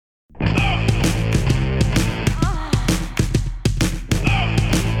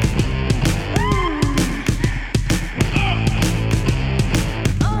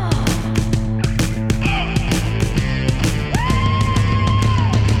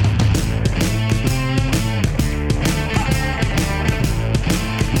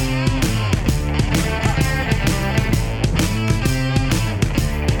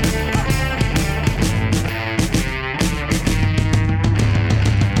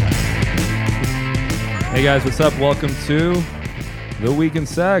Hey guys, what's up? Welcome to The Week in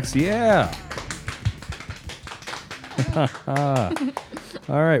Sex. Yeah.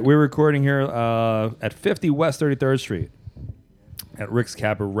 All right, we're recording here at 50 West 33rd Street at Rick's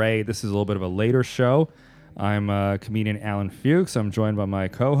Cabaret. This is a little bit of a later show. I'm comedian Allan Fuchs. I'm joined by my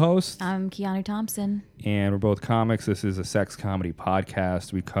co-host. I'm Keanu Thompson. And we're both comics. This is a sex comedy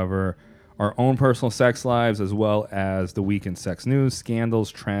podcast. We cover our own personal sex lives as well as the week in sex news, scandals,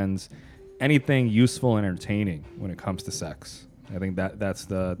 trends, anything useful and entertaining when it comes to sex. I think that's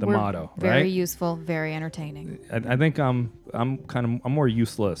the motto, right? Very useful, very entertaining. I think I'm more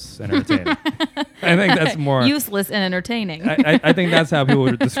useless and entertaining. I think that's more useless and entertaining. I think that's how people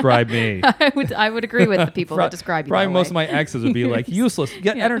would describe me. I would agree with the people that describe you. Probably that most way. of my exes would be like useless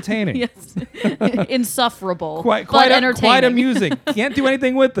yet entertaining. Yes, insufferable, quite entertaining, quite amusing. Can't do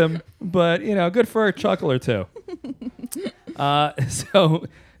anything with them, but good for a chuckle or two. So.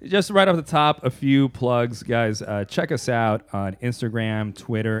 Just right off the top, a few plugs, guys. Check us out on Instagram,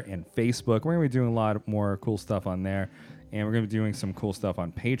 Twitter, and Facebook. We're going to be doing a lot more cool stuff on there, and we're going to be doing some cool stuff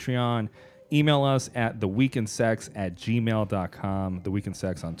on Patreon. Email us at theweekinsex@gmail.com. The Week in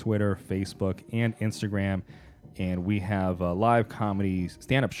Sex on Twitter, Facebook, and Instagram. And we have live comedy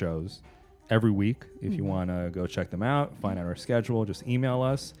stand-up shows every week. If you want to go check them out, find out our schedule, just email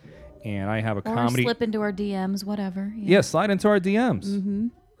us. And I have a comedy... Or slip into our DMs, whatever. Yeah, slide into our DMs. Mm-hmm.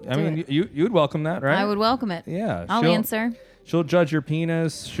 I mean, you'd welcome that, right? I would welcome it. Yeah. I'll answer. She'll judge your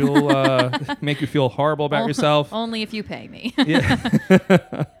penis. She'll make you feel horrible about yourself. Only if you pay me. Yeah.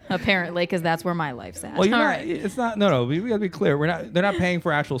 Apparently, because that's where my life's at. Well, All right. It's not. No. We gotta be clear. They're not paying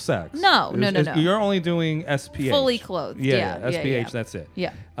for actual sex. No. You're only doing SPH. Fully clothed. Yeah. SPH. Yeah. That's it.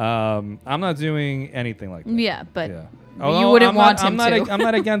 Yeah. I'm not doing anything like that. Yeah, but. Yeah. You wouldn't want him to. I'm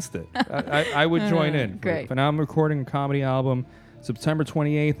not against it. I would join in. Great. But now I'm recording a comedy album September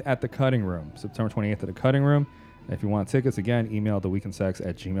 28th at the Cutting Room. September 28th at the Cutting Room. If you want tickets, again, email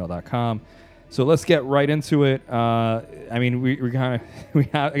theweekinsex@gmail.com. So let's get right into it. I mean,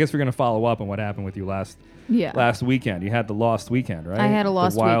 I guess we're going to follow up on what happened with you last weekend. You had the Lost Weekend, right? I had a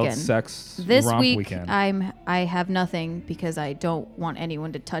Lost Weekend. The wild weekend. sex this romp week, weekend. I have nothing because I don't want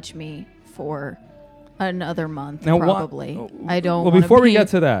anyone to touch me for another month, now, probably. I don't. Well, before we get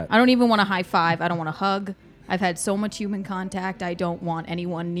to that, I don't even want a high five. I don't want a hug. I've had so much human contact. I don't want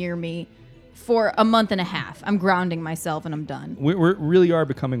anyone near me for a month and a half. I'm grounding myself and I'm done. We really are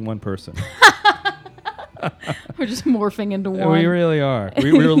becoming one person. We're just morphing into one. We really are.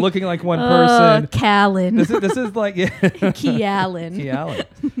 We were looking like one person. Callan. This is like Keallan. Keallan.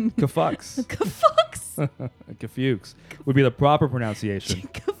 Kafux. Kafux. Kafux would be the proper pronunciation.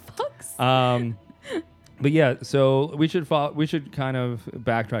 Kafux. But yeah, so we should kind of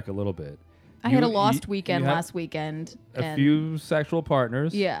backtrack a little bit. I had a Lost weekend last weekend. A few sexual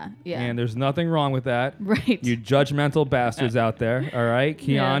partners. Yeah. And there's nothing wrong with that. Right. You judgmental bastards out there, all right?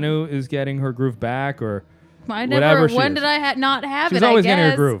 Keanu is getting her groove back or whatever she When is. did I not have She's it, always I guess. getting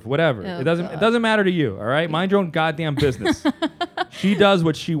her groove, whatever. Oh, it doesn't matter to you, all right? Mind your own goddamn business. She does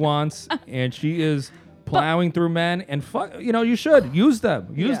what she wants, and she is plowing through men, and you should use them.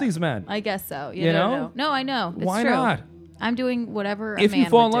 Use these men. I guess so. You know? No, I know. It's Why true. not? I'm doing whatever a if man you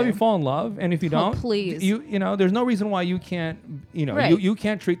fall in would love, do. you fall in love, and if you don't, please. There's no reason why you can't, Right. you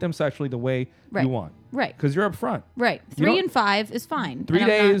can't treat them sexually the way you want. Right. Because you're up front. Right. 3 and 5 is fine. 3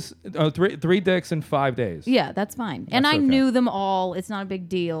 days, three dicks in 5 days. Yeah, that's fine. And I knew them all. It's not a big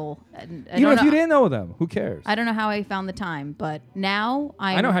deal. If you didn't know them, who cares? I don't know how I found the time, but now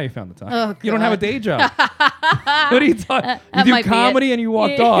I know how you found the time. Oh, you don't have a day job. What are you talking? You might do be comedy it. and you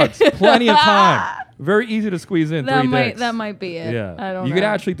walk dogs. Plenty of time. Very easy to squeeze in 3 dicks. That might be it. Yeah. I don't know. You could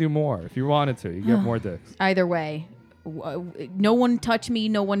actually do more if you wanted to. You get more dicks. Either way, no one touch me.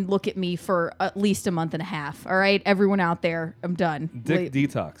 No one look at me for at least a month and a half. All right, everyone out there, I'm done. Dick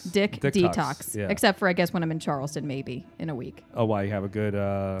detox. Dick detox. Yeah. Except for I guess when I'm in Charleston, maybe in a week. Oh, why you have a good?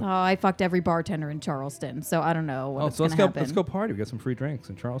 I fucked every bartender in Charleston, so I don't know what's so gonna happen. Let's go party. We got some free drinks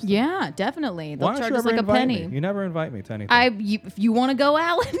in Charleston. Yeah, definitely. They'll Why don't charge you us ever like a invite penny. me? You never invite me to anything. If you want to go,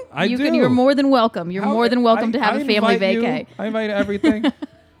 Allan, I do. You're more than welcome. You're more than welcome to have a family vacay. I invite everything.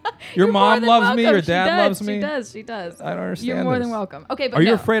 Your mom loves me. Your dad loves me. She does. I don't understand. You're more than welcome. Okay, but are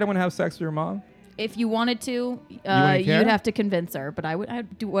you afraid I'm gonna have sex with your mom? If you wanted to, you'd have to convince her. But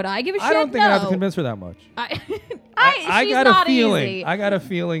I'd do what I give a shit. I don't think no. I have to convince her that much. I got not a feeling. Easy. I got a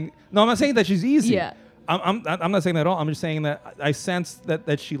feeling. No, I'm not saying that she's easy. Yeah. I'm not saying that at all. I'm just saying that I sense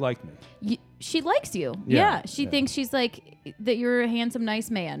that she liked me. She likes you. Yeah. She thinks she's like that you're a handsome,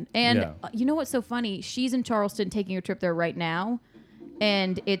 nice man. And you know what's so funny? She's in Charleston taking a trip there right now.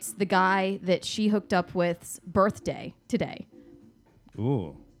 And it's the guy that she hooked up with's birthday today.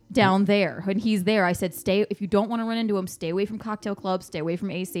 Ooh. down there. When he's there, I said, stay. If you don't want to run into him, stay away from cocktail clubs, stay away from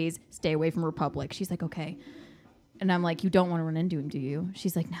ACs, stay away from Republic. She's like, okay. And I'm like, you don't want to run into him, do you?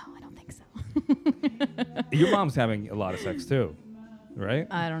 She's like, no, I don't think so. Your mom's having a lot of sex too, right?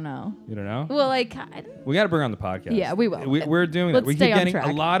 I don't know. You don't know? Well, like, we got to bring her on the podcast. Yeah, we will. We're doing Let's that. We stay keep on getting track.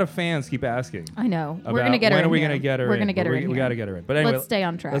 a lot of fans keep asking. I know. We're about going to get her in. When are we here. going to get her in? We're going to get her in. We got to get her in. But anyway, let's stay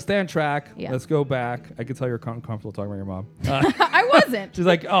on track. Let's stay on track. Yeah. Let's go back. I can tell you're comfortable talking about your mom. I wasn't. She's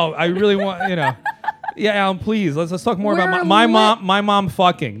like, oh, I really want, Yeah, Alan, please. Let's talk more about We're my mom. My mom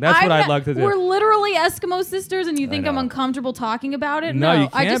fucking. That's what I'd like to do. We're literally Eskimo sisters, and you think I'm know. uncomfortable talking about it? No, you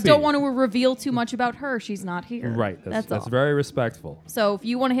I can't just don't want to reveal too much about her. She's not here. Right. That's all. very respectful. So if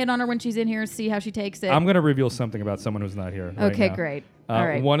you want to hit on her when she's in here, see how she takes it. I'm going to reveal something about someone who's not here. Right okay, now. great. All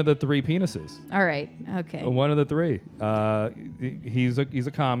right. One of the 3 penises. All right. Okay. One of the 3. He's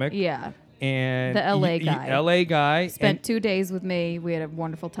a comic. Yeah. And The LA guy. LA guy. Spent 2 days with me. We had a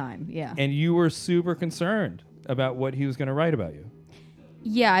wonderful time. Yeah. And you were super concerned about what he was going to write about you.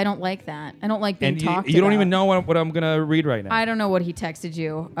 Yeah, I don't like that. I don't like being talked about. You don't even know what I'm going to read right now. I don't know what he texted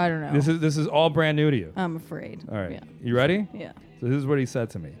you. I don't know. This is all brand new to you. I'm afraid. All right. Yeah. You ready? Yeah. So this is what he said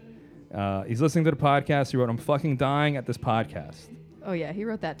to me. He's listening to the podcast. He wrote, I'm fucking dying at this podcast. Oh, yeah. He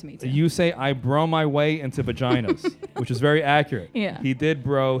wrote that to me, too. You say I bro my way into vaginas, which is very accurate. Yeah. He did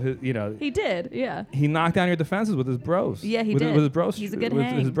bro his, He did, yeah. He knocked down your defenses with his bros. Yeah, he with, did. With his bros. He's a good with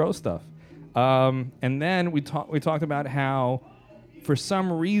hang. his bro stuff. And then we talked about how, for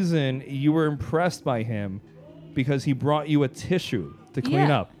some reason, you were impressed by him because he brought you a tissue to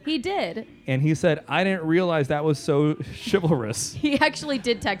clean up. He did. And he said, I didn't realize that was so chivalrous. He actually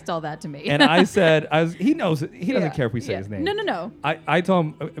did text all that to me. And I said, he knows it. He doesn't care if we say his name. No. I told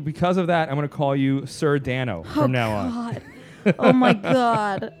him, because of that, I'm going to call you Sir Dano from now on. Oh, my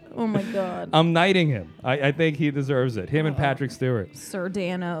God. Oh, my God. I'm knighting him. I think he deserves it. Him and Patrick Stewart. Sir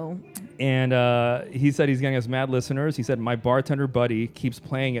Dano. And he said he's getting us mad listeners. He said, my bartender buddy keeps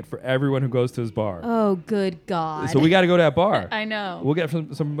playing it for everyone who goes to his bar. Oh, good God. So we got to go to that bar. I know. We'll get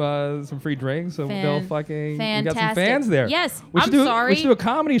some free drinks. So they'll fucking... Fantastic. We got some fans there. Yes. We should sorry. We should do a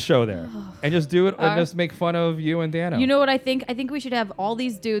comedy show there. And just do it and just make fun of you and Dano. You know what I think? I think we should have all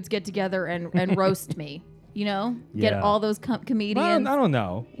these dudes get together and roast me. You know? Get Yeah. all those comedians. I don't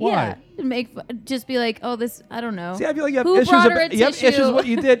know. Why? Yeah. Just be like, oh, this, I don't know. See, I feel like you have Who issues. brought her a You have tissue? issues with what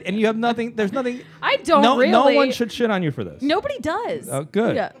you did, and you have nothing. There's nothing. I don't No really. one should shit on you for this. Nobody does. Oh,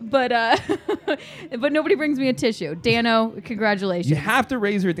 good. Yeah, but but nobody brings me a tissue. Dano, congratulations. You have to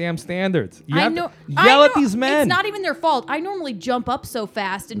raise your damn standards. You I have know. to yell at these men. It's not even their fault. I normally jump up so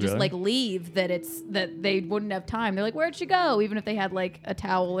fast and just Really? like leave that they wouldn't have time. They're like, "Where'd she go?" Even if they had like a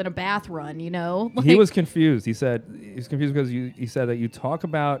towel and a bath run, you know. Like, He was confused. He said he's confused because he said that you talk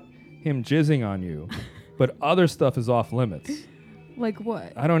about him jizzing on you, but other stuff is off limits. like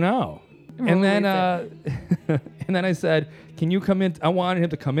what? I don't know. And then and then I said, "Can you come in?" I wanted him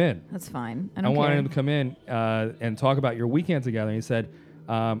to come in. That's fine. I I don't wanted care. him to come in and talk about your weekend together. And he said,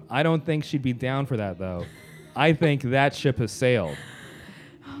 I don't think she'd be down for that, though. I think that ship has sailed.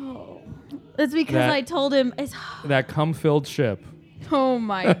 That's because I told him. That cum-filled ship Oh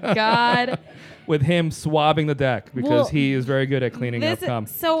my God. with him swabbing the deck because he is very good at cleaning up cum.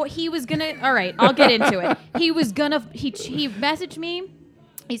 So he was gonna. All right, I'll get into it. He was gonna. He messaged me.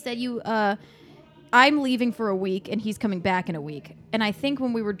 He said, I'm leaving for a week and he's coming back in a week. And I think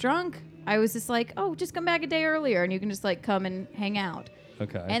when we were drunk, I was just like, oh, just come back a day earlier and you can just like come and hang out.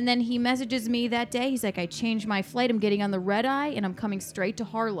 Okay. And then he messages me that day. He's like, I changed my flight. I'm getting on the red eye and I'm coming straight to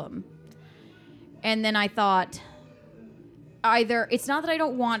Harlem. And then I thought, either it's not that I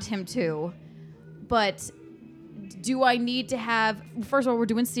don't want him to, but do I need to have, first of all, we're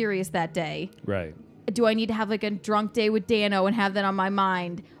doing serious that day. Right. Do I need to have like a drunk day with Dano and have that on my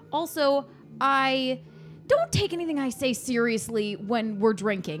mind? Also, I don't take anything I say seriously when we're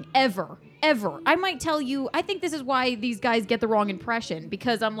drinking, ever. I might tell you, I think this is why these guys get the wrong impression,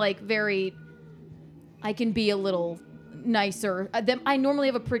 because I'm like I can be a little nicer. I normally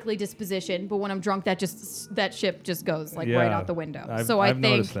have a prickly disposition, but when I'm drunk, that ship just goes like right out the window. I've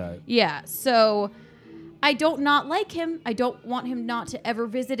noticed that. Yeah, so I don't not like him. I don't want him not to ever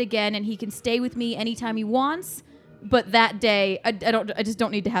visit again, and he can stay with me anytime he wants. But that day, I just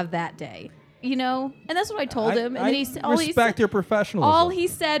don't need to have that day, you know. And that's what I told him. And then I respect your professionalism. All he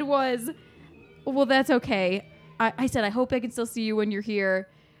said was, "Well, that's okay." I said, "I hope I can still see you when you're here."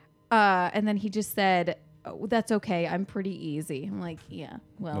 And then he just said, oh, that's okay. I'm pretty easy. I'm like, yeah,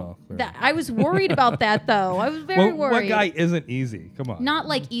 well, clearly. I was worried about that though. I was very worried. What guy isn't easy? Come on. Not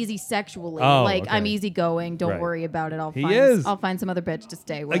like easy sexually. Oh, like okay. I'm easygoing. Don't Right. worry about it. I'll find some other bitch to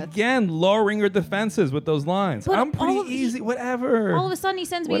stay with. Again, lowering your defenses with those lines. But I'm pretty easy. Whatever. All of a sudden, he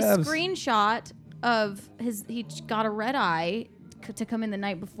sends me a Whatevs. screenshot of he got a red eye to come in the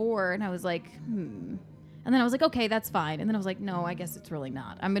night before, and I was like, And then I was like, okay, that's fine. And then I was like, no, I guess it's really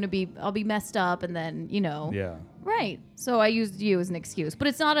not. I'll be messed up, and then Yeah. Right. So I used you as an excuse, but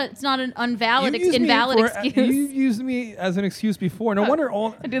it's not an invalid excuse. You used me as an excuse before. No wonder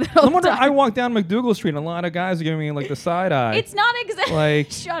I do that all no wonder the time. I walk down McDougal Street and a lot of guys are giving me like the side eye. It's not exactly.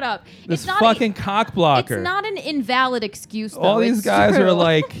 Like, shut up. This it's not fucking cock blocker. It's not an invalid excuse. Though. All these It's guys true. are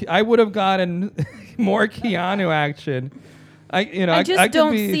like, I would have gotten more Keanu action. I just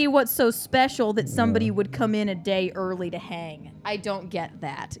don't be, see what's so special that somebody would come in a day early to hang. I don't get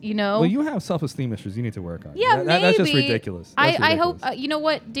that, Well, you have self-esteem issues you need to work on. Yeah, maybe. That's just ridiculous. I hope, you know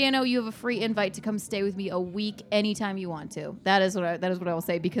what, Dano, you have a free invite to come stay with me a week anytime you want to. That is what I will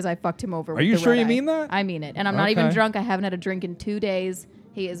say because I fucked him over. Are you sure you mean that? I mean it. And I'm not even drunk. I haven't had a drink in 2 days.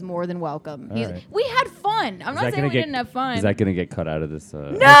 He is more than welcome. Right. We had fun. I'm not saying we didn't have fun. Is that going to get cut out of this? No!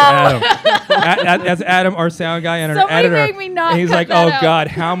 That's Adam, our sound guy and our Somebody editor. make me not and he's cut like, that oh, out. God,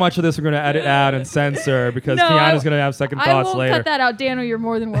 how much of this we're going to edit out and censor because Keanu's going to have second I thoughts won't later. cut that out. Dano, you're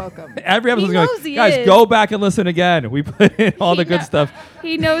more than welcome. Every episode's He going knows he guys, is. go back and listen again. We put in all the He good kno- stuff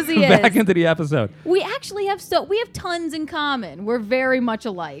He knows he back is. into the episode. We actually have tons in common. We're very much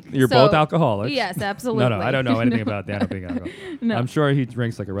alike. You're So- both alcoholics. Yes, absolutely. No, I don't know anything about Dano being alcoholic. No. I'm sure he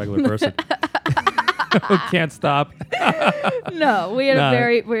drinks like a regular person. Can't stop. No, we had a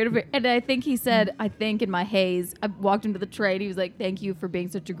very, and I think he said, in my haze, I walked into the train. He was like, "Thank you for being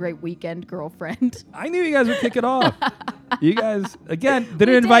such a great weekend girlfriend." I knew you guys would kick it off. You guys, again,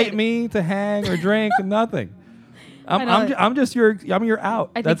 didn't invite me to hang or drink, nothing. I'm just your out.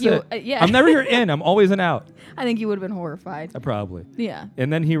 I think That's you- it. yeah. I'm never your in. I'm always an out. I think you would have been horrified. Probably. Yeah.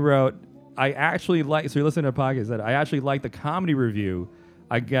 And then he wrote, I actually like, so you listen to the podcast, that I actually like the comedy review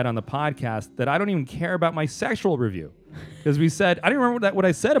I get on the podcast that I don't even care about my sexual review. Because we said, I didn't remember what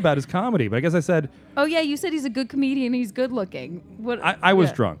I said about his comedy, but I guess I said, Oh yeah, you said he's a good comedian. He's good looking. What? I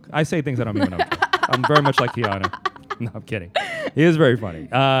was drunk. I say things I don't even know. I'm very much like Keanu. No, I'm kidding. He is very funny.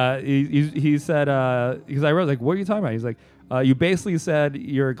 He said, because I wrote, like, what are you talking about? He's like, you basically said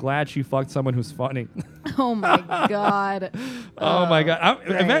you're glad she fucked someone who's funny. Oh my God. Oh my God.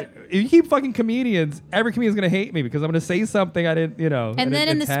 If you keep fucking comedians, every comedian's going to hate me because I'm going to say something I didn't, And then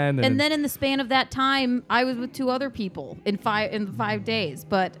intend. in the span of that time, I was with 2 other people in 5 days.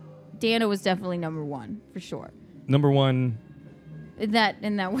 But Dano was definitely number 1 for sure. Number 1 in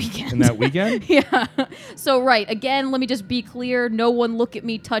that weekend. in that weekend? Yeah. So again, let me just be clear. No one look at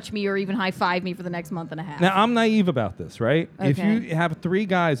me, touch me, or even high five me for the next month and a half. Now, I'm naive about this, right? If Okay. you have 3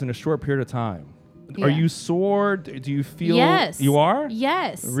 guys in a short period of time, Yeah. are you sore? Do you feel? Yes. You are?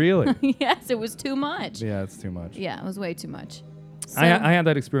 Yes. Really? Yes, it was too much. Yeah, it's too much. Yeah, it was way too much. So, I had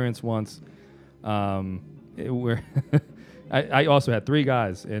that experience once where I also had 3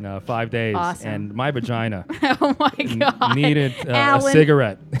 guys in 5 days, Awesome. and my vagina oh my God. needed a Allan.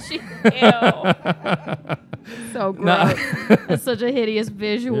 cigarette. Ew. So gross. That's such a hideous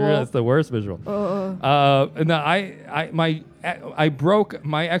visual. That's the worst visual. No, I broke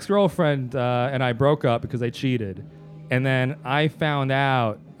my ex-girlfriend and I broke up because I cheated, and then I found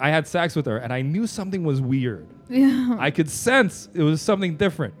out I had sex with her, and I knew something was weird. Yeah. I could sense it was something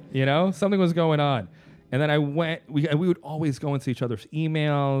different. Something was going on. And then I went. We would always go into each other's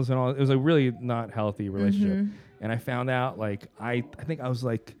emails and all. It was a really not healthy relationship. Mm-hmm. And I found out I think I was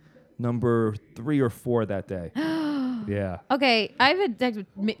like number 3 or 4 that day. Yeah. Okay, I've had sex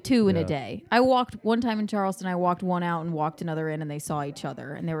with 2 in a Yeah. day. I walked one time in Charleston. I walked one out and walked another in, and they saw each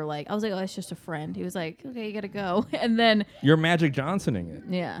other, and they were like, I was like, oh, it's just a friend. He was like, okay, you gotta go. And then You're Magic Johnsoning it.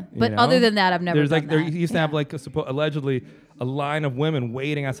 yeah, but know? other than that, I've never. There's done there that. used to have like allegedly a line of women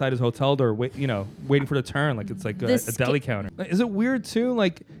waiting outside his hotel door, waiting for the turn, like it's like a deli counter. Is it weird too?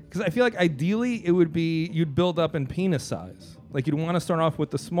 Like, because I feel like ideally it would be you'd build up in penis size. Like you'd want to start off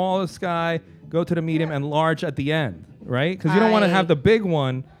with the smallest guy, go to the medium, and large at the end, right? Because you don't want to have the big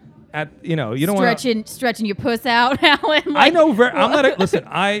one at you don't want stretching your puss out, Allan. I know. I'm not. Listen,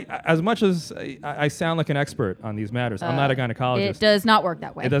 as much as I sound like an expert on these matters, I'm not a gynecologist. It does not work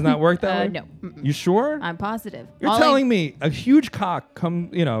that way. It does not work that way. No. Mm-mm. You sure? I'm positive. You're telling me a huge cock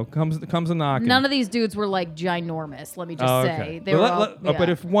comes a knocking. None of these dudes were like ginormous. Let me just say Okay. they were. All, But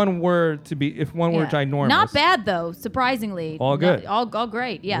if one were ginormous, not bad though. Surprisingly, All good. all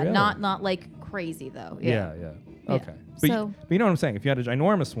great. Yeah, Really? not like crazy though. Yeah. Yeah. Okay. But, So- but you know what I'm saying? If you had a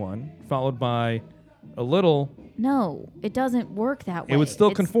ginormous one followed by a little. No, it doesn't work that way. It would still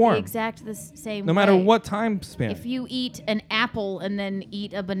it's conform. The exact the same No matter way. what time span. If you eat an apple and then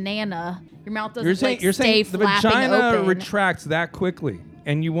eat a banana, your mouth doesn't you're stay saying the flapping vagina open. retracts that quickly,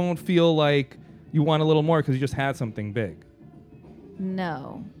 and you won't feel like you want a little more because you just had something big.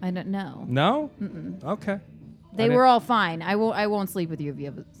 No, I don't know. No? Mm-mm. Okay. They were all fine. I won't sleep with you if you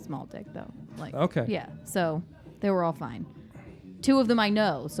have a small dick, though. Like, okay. Yeah, so they were all fine. 2 of them I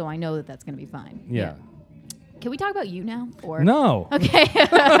know, so I know that that's going to be fine. Yeah. Can we talk about you now? Or No. Okay.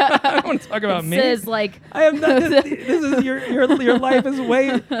 I don't want to talk about me. Says like I have not, this is your life is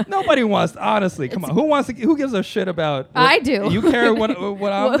way. Nobody wants. Honestly, come on. Who wants to? Who gives a shit about? I do. You care what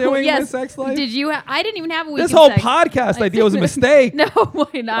I'm doing in my yes. sex life? Did you? I didn't even have a week. This whole podcast idea was a mistake. No,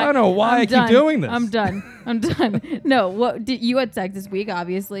 wait, I don't know why I keep doing this. I'm done. No, what did you had sex this week?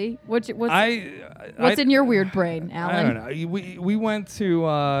 Obviously. What's in your weird brain, Allan? I don't know. We went to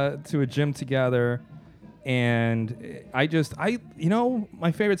a gym together, and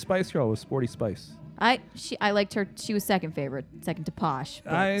my favorite Spice Girl was Sporty Spice. I liked her. She was second favorite, second to Posh.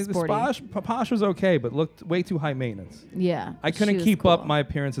 Posh was okay, but looked way too high maintenance. Yeah, I couldn't she was keep cool. up my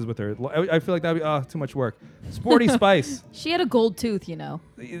appearances with her. I feel like that'd be too much work. Sporty Spice. She had a gold tooth, you know.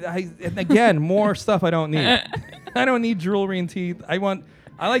 And again, more stuff I don't need. I don't need jewelry and teeth. I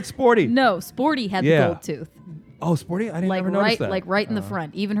like Sporty. No, Sporty had the gold tooth. Oh, Sporty? I didn't ever notice that. Like right in the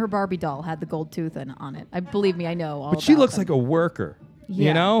front. Even her Barbie doll had the gold tooth on it. Believe me, I know all But she about looks them. like a worker. Yeah.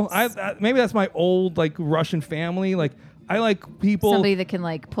 You know? Maybe that's my old Russian family. Like I like people. Somebody that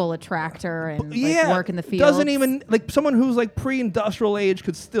can pull a tractor and work in the fields. Doesn't even someone who's pre-industrial age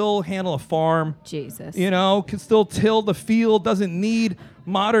could still handle a farm. Jesus. You know, could still till the field. Doesn't need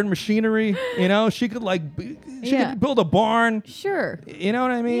modern machinery. You know, she could could build a barn. Sure. You know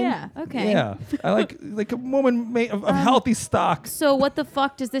what I mean? Yeah. Okay. Yeah. I like a woman of healthy stock. So what the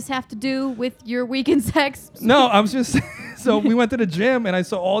fuck does this have to do with your weekend sex? No, I was just so we went to the gym and I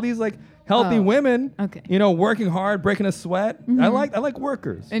saw all these healthy women. Okay. You know, working hard, breaking a sweat. Mm-hmm. I like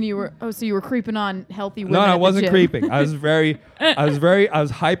workers. And you were so you were creeping on healthy women. No, I at wasn't the gym. creeping. I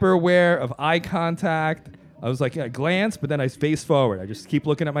was hyper aware of eye contact. I was I glance, but then I face forward. I just keep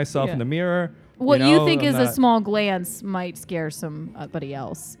looking at myself in the mirror. What you think is a small glance might scare somebody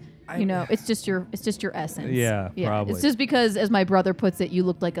else. It's just your essence. Yeah, probably. It's just because, as my brother puts it, you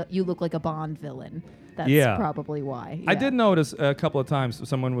look like a Bond villain. That's probably why. Yeah. I did notice a couple of times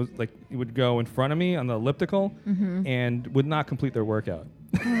someone would go in front of me on the elliptical and would not complete their workout.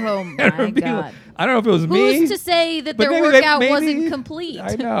 Oh my God! I don't know if it was me. Who's to say that their workout wasn't complete?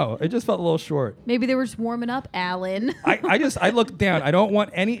 I know. It just felt a little short. Maybe they were just warming up, Allan. I looked down. I don't want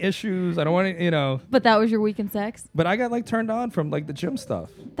any issues. I don't want any, But that was your weekend sex? But I got turned on from the gym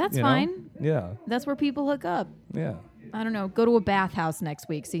stuff. That's fine. Yeah. That's where people hook up. Yeah. I don't know. Go to a bathhouse next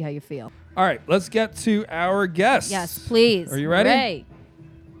week. See how you feel. All right. Let's get to our guests. Yes, please. Are you ready? Hooray.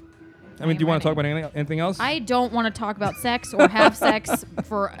 Do you want to talk about anything else? I don't want to talk about sex or have sex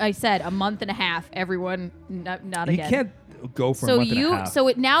for, I said, a month and a half. Everyone, not again. You can't go for a month and a half.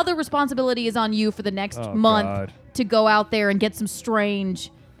 So now the responsibility is on you for the next month to go out there and get some strange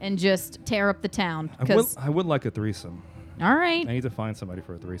and just tear up the town. I would like a threesome. All right. I need to find somebody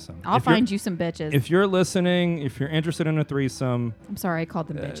for a threesome. I'll find you some bitches. If you're listening, if you're interested in a threesome... I'm sorry, I called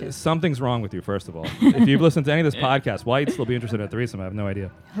them bitches. Something's wrong with you, first of all. If you've listened to any of this podcast, why you'd still be interested in a threesome, I have no idea.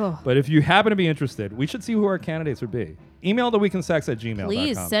 But if you happen to be interested, we should see who our candidates would be. Email theweekendsex@gmail.com.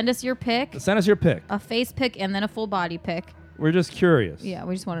 Please, send us your pic. Send us your pic. A face pic and then a full body pic. We're just curious. Yeah,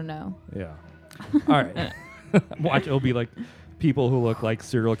 we just want to know. Yeah. All right. Watch, it'll be people who look like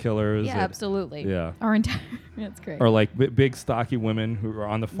serial killers. Yeah, absolutely. Yeah. Our entire... That's great. Or big stocky women who are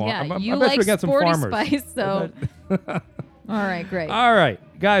on the farm. Yeah, I bet we get some Sporty farmers. Spice, so... All right, great. All right,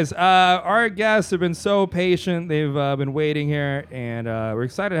 guys. Our guests have been so patient. They've been waiting here, and we're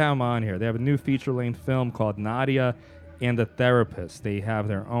excited to have them on here. They have a new feature-length film called Nadia and the Therapist. They have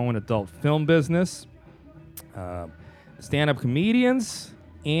their own adult film business, stand-up comedians,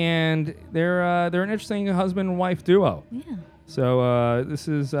 and they're an interesting husband and wife duo. Yeah. So this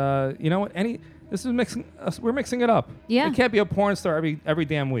is we're mixing it up. Yeah. It can't be a porn star every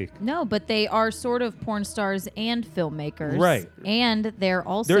damn week. No, but they are sort of porn stars and filmmakers. Right. And they're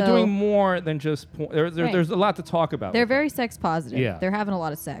doing more than just porn. There's a lot to talk about. They're very sex positive. Yeah. They're having a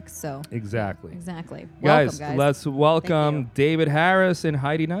lot of sex, so. Exactly. Exactly. Guys, Welcome, guys. let's welcome David Harris and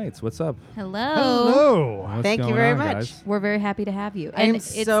Heidee Knights. What's up? Hello. Hello. What's Thank you going very on, much. guys? We're very happy to have you. I am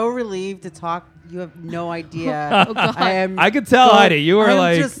so relieved to talk You have no idea. Oh, God. I could tell, Heidi. You were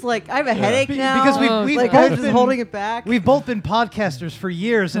I'm just like, I have a headache now. Because we've like, both I'm just been holding it back. We've both been podcasters for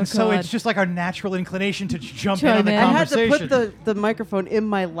years, and so God. it's just like our natural inclination to jump in Chime on the in. I had conversation. to put the microphone in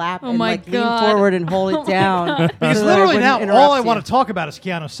my lap and my like God. lean forward and hold it down. because so that I literally wouldn't now, all interrupt I you. want to talk about is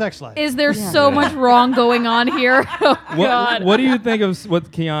Keanu's sex life. Is there Yeah. so much wrong going on here? Oh, God. What do you think of what's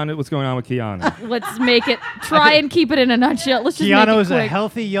going on with Keanu? Let's make it. Try and keep it in a nutshell. Let's just make Keanu it is a quick.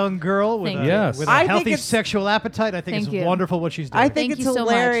 healthy young girl with Thank a, you. Yes. with I a think healthy it's- sexual appetite. I think Thank it's you. wonderful what she's doing. I think Thank it's you so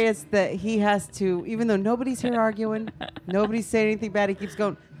much. hilarious that he has to, even though nobody's here arguing, nobody's saying anything bad, he keeps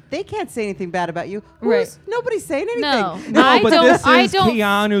going, they can't say anything bad about you. Right. Nobody's saying anything. No. No, I but don't- this I is don't-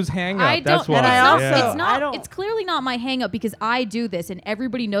 Keanu's hang-up. I That's don't. why. And I it's also- not, it's I not. don't- It's clearly not my hang up because I do this, and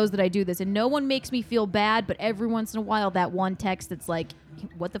everybody knows that I do this, and no one makes me feel bad. But every once in a while, that one text that's like,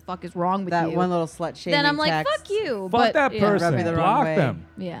 "What the fuck is wrong with That you?" one little slut shaming Then I'm like, text. "Fuck you." Fuck but, that yeah. Rub person. me the wrong Block way. them.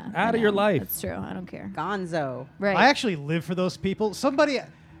 Yeah. Out I of your know. life. That's true. I don't care. Gonzo. Right. I actually live for those people. Somebody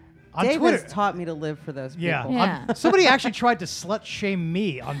on Dave Twitter. has taught me to live for those people. Yeah. Yeah. Somebody actually tried to slut shame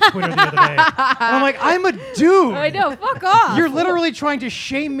me on Twitter the other day. And I'm like, I'm a dude. I know. Fuck off. You're literally trying to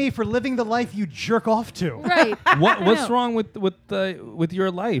shame me for living the life you jerk off to. right. What's know. wrong with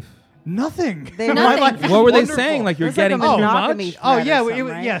your life? Nothing. They- My Nothing. life is What were they wonderful. saying? Like you're It's like a getting too monogamy much? thread Oh or yeah, something,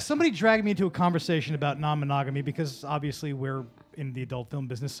 right? yeah. Somebody dragged me into a conversation about non-monogamy because obviously we're in the adult film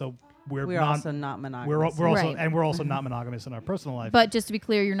business, so we're also not monogamous. we're also Right. and we're also not monogamous in our personal life. But just to be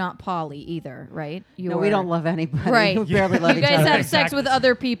clear, you're not poly either, right? No, we don't love anybody. Right. We barely love You each guys other. have sex with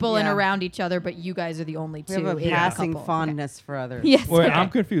other people and Yeah. around each other, but you guys are the only We two. have a in the passing couple. fondness for others. Okay. Yes. Wait, okay. I'm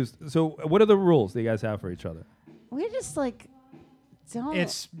confused. So, what are the rules that you guys have for each other? We just like don't.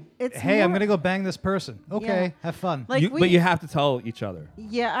 it's more- I'm gonna go bang this person. Okay, Yeah. have fun. Like But you have to tell each other,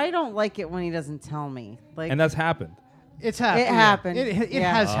 Yeah, I don't like it when he doesn't tell me. Like and that's happened. It's happened. It happened. It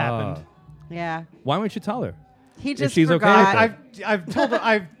Yeah. has Ah. happened. yeah, Why wouldn't you tell her? he just she's okay forgot. with it. I've told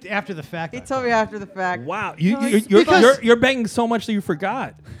her after the fact. He told me after the fact. Wow, Because- you're banging so much that you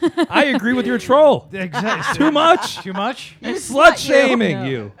forgot. I agree with your troll. Exactly. Too much. Too much. Slut shaming Yeah.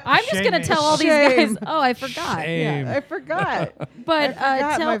 you. I'm just gonna Shaming. tell all these Shame. guys. Oh, I forgot. Shame. I forgot. But I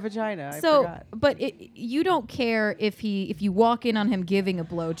forgot tell, my vagina. I so, forgot. but you don't care if you walk in on him giving a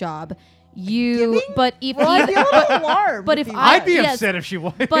blowjob. You, but if Well, I'd he, be a little alarmed. but if he- I- I'd be yes. upset if she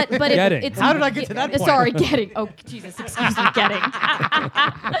was. but if Getting. it's How did I get to that point? Sorry, getting. Oh Jesus, excuse me, getting.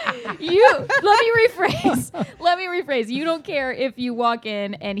 Let me rephrase. You don't care if you walk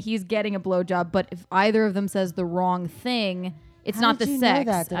in and he's getting a blowjob, but if either of them says the wrong thing, it's How not did the you sex.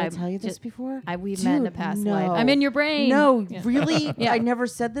 know that? Did I I'm tell you this just- before? We've met in a Dude, past no. life. I'm in your brain. No, Yeah. really? Yeah. I never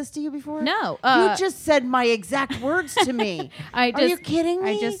said this to you before? No, you just said my exact words to me. I Are just, you kidding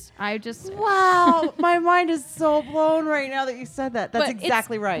me? I just. Wow, my mind is so blown right now that you said that. That's But it's-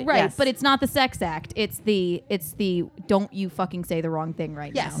 exactly right. Right, Yes. but it's not the sex act. It's the don't you fucking say the wrong thing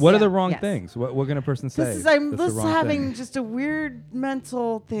right Yes. now. What are Yeah, the wrong yes. things? What can a person say? This is I'm that's the just wrong having thing? just a weird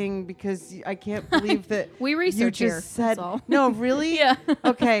mental thing because I can't believe that We you research just here, said that's all. no, really? Yeah.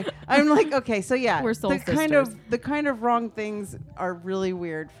 Okay. I'm like, okay, so yeah, We're soul the kind of wrong things are really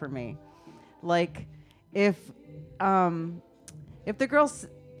weird for me. Like if the girls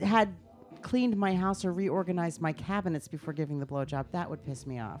had cleaned my house or reorganized my cabinets before giving the blowjob, that would piss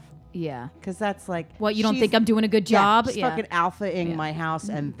me off. Yeah. Because that's like, What, you don't she's- think I'm doing a good job? Yeah, she's fucking alphaing my house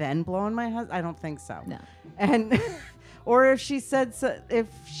and then blowing my house. I don't think so. No. And or if she said Does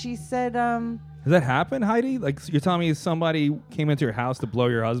that happen, Heidi? Like you're telling me somebody came into your house to blow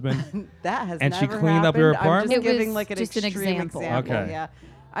your husband? that has And she never cleaned up your happened. I'm apartment? just It giving was like an just an extreme example. Okay. Yeah.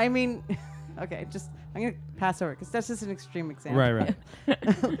 I mean, okay, I'm gonna pass over because that's just an extreme example. Right.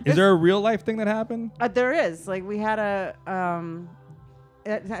 Is there a real life thing that happened? There is. Like we had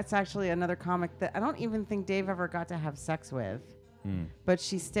that's actually another comic that I don't even think Dave ever got to have sex with. But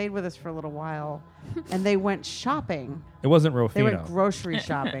she stayed with us for a little while, and they went shopping. It wasn't Rufino. They went grocery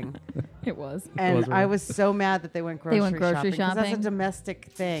shopping, It was. and wasn't I it? was so mad that they went grocery, went grocery 'cause that's a shopping? domestic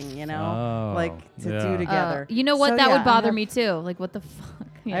thing, you know, Oh, like to yeah. do together. You know what? So, that yeah, would bother I have- me too. Like, what the fuck?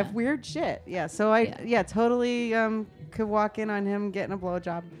 I have weird shit. Yeah, so I Yeah. totally could walk in on him getting a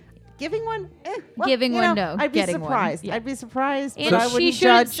blowjob. Giving one, well, Giving you one, know, no. I'd be Getting one, surprised. yeah. I'd be surprised, And but I she wouldn't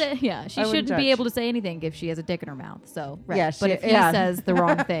shouldn't judge. say, I she wouldn't shouldn't be judge. able to say anything if she has a dick in her mouth. So, right. Yeah, but she- if he yeah. says the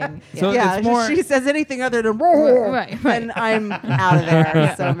wrong thing, So yeah. Yeah, it's more- if she says anything other than right. then I'm out of there.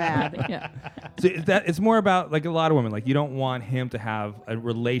 I'm so mad. yeah. So it's more about like a lot of women. Like you don't want him to have a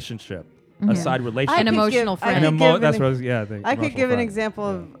relationship, a side relationship. An could emotional give- I friend. could give That's an- what I was. Yeah, the I could emotional give an friend.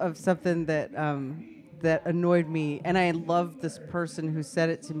 example of something that that annoyed me, and I love this person who said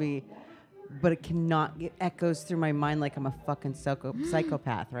it to me. but it cannot. It echoes through my mind like I'm a fucking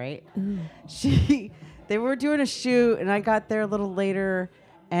psychopath, right? They were doing a shoot, and I got there a little later,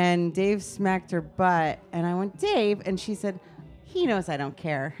 and Dave smacked her butt, and I went, Dave, and she said, he knows I don't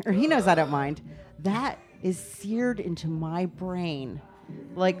care, or he knows I don't mind. That is seared into my brain.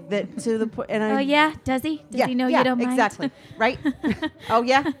 Like that to the point. And Oh, yeah? Does he? Does he know you don't mind? Exactly. Right? Oh,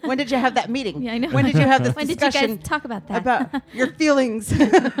 yeah? When did you have that meeting? Yeah, I know. When did you have this When did you discussion guys talk about that? about your feelings?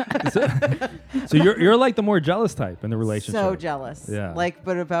 So you're like the more jealous type in the relationship. So jealous. Yeah. Like,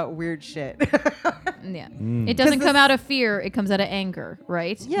 but about weird shit. Yeah. It doesn't 'Cause come out of fear. It comes out of anger,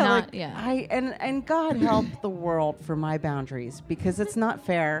 right? Yeah, Not, like yeah. and God help the world for my boundaries because it's not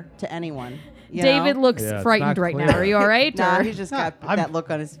fair to anyone. You David know? looks Yeah, it's frightened not right clear. now. Are you all right? Nah, or- he just got I'm- that look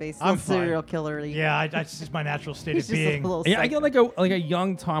on his face. I'm Little serial fine. killer. Yeah, that's just my natural state He's of just a being. little. Yeah, I get psycho. like a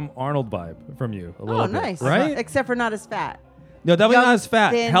young Tom Arnold vibe from you a little Oh, bit, nice. right? Except for not as fat. No, definitely Young, not as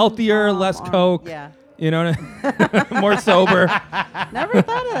fat, thin healthier, Tom less Arnold. coke. Yeah. You know, more sober. Never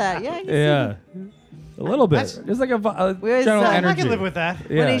thought of that. Yeah. Yeah, a little bit. That's- Just like a We always general said- I energy. I can live with that.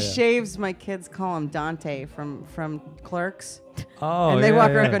 Yeah, When he yeah. shaves, my kids call him Dante from Clerks. Oh, And they yeah, walk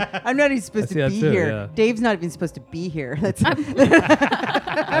yeah. around going, I'm not even supposed I see to that be too, here. yeah. Dave's not even supposed to be here. That's I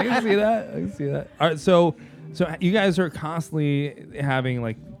can see that. I can see that. All right, so you guys are constantly having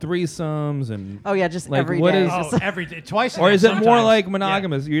like threesomes and Oh, yeah, just Like, every what day. is- Oh, every day, twice. a or day is it more sometimes. like Yeah.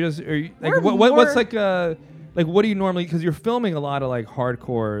 monogamous? You just are you, like We're what's more- like what do you normally because you're filming a lot of like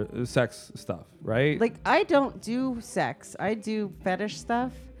hardcore sex stuff, right? Like, I don't do sex. I do fetish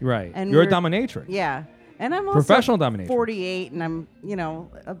stuff. right. and You're a we're- dominatrix. Yeah. And I'm also Professional dominatrix. 48 and I'm,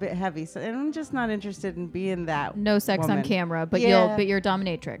 a bit heavy. So and I'm just not interested in being that. No sex on woman. camera, but Yeah. you're a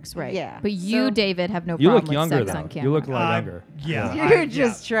dominatrix, right? Yeah. But you, So- David, have no You problem look with younger sex though. on camera. You look a lot younger. Yeah. You're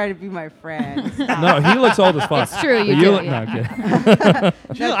just trying to be my friend. No, he looks old as fuck. It's true, you But do, look, yeah. no, okay.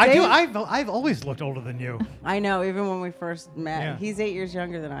 Yeah, I do. I've always looked older than you. I know, even when we first met. Yeah. He's 8 years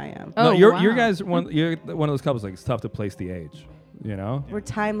younger than I am. Oh, No, you're wow. guys you're one of those couples like it's tough to place the age, you know? We're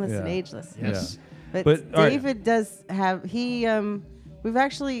timeless and Yeah. ageless. Yes. But, But, all right. David does have we've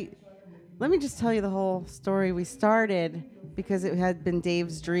actually let me just tell you the whole story. We started because it had been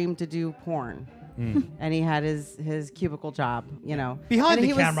Dave's dream to do porn. And he had his cubicle job, Behind And the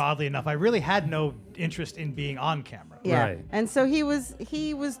he was- camera, oddly enough, I really had no interest in being on camera. Yeah. Right. And so he was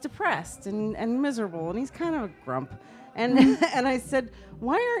depressed and miserable and he's kind of a grump. And and I said,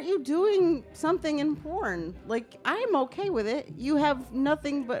 "Why aren't you doing something in porn? Like I'm okay with it. You have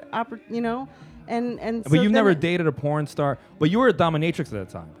nothing but And But so you've then never it- dated a porn star. But you were a dominatrix at that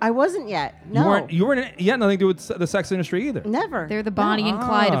time. I wasn't yet. No. You had nothing to do with the sex industry either. Never. They're the Bonnie and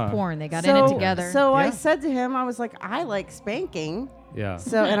Clyde Ah. of porn. They got in it together. So I Yeah. said to him, I was like, I like spanking. Yeah.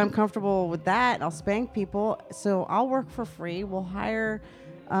 So and I'm comfortable with that. I'll spank people. So I'll work for free. We'll hire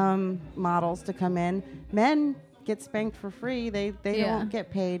models to come in. Men get spanked for free. They Yeah. don't get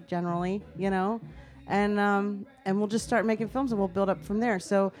paid generally, And we'll just start making films and we'll build up from there.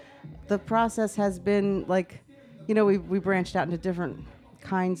 So the process has been like, we branched out into different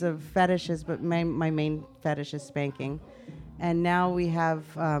kinds of fetishes, but my main fetish is spanking. And now we have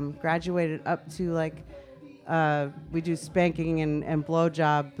graduated up to like we do spanking and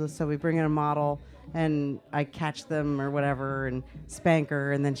blowjob. So we bring in a model and I catch them or whatever and spank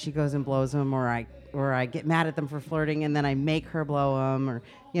her, and then she goes and blows them, or I get mad at them for flirting and then I make her blow them, or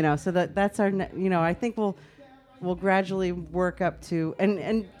So that's our I think we'll gradually work up to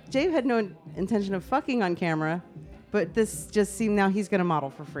and Dave had no intention of fucking on camera. But this just seemed now he's going to model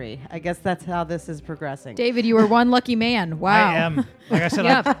for free. I guess that's how this is progressing. David, you were one lucky man. Wow. I am. Like I said,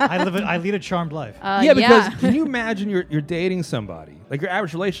 Yep. I lead a charmed life. Yeah, because can you imagine you're dating somebody, like your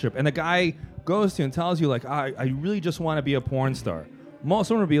average relationship, and the guy goes to you and tells you, like, I really just want to be a porn star. Most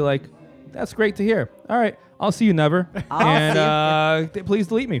women would be like, that's great to hear. All right, I'll see you never. Please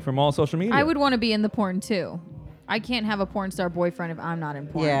delete me from all social media. I would want to be in the porn too. I can't have a porn star boyfriend if I'm not in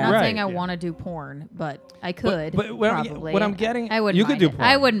porn. Yeah. I'm not Right. saying I Yeah. want to do porn, but I could. but what I'm- probably. what I'm getting- I wouldn't you could mind do it. porn.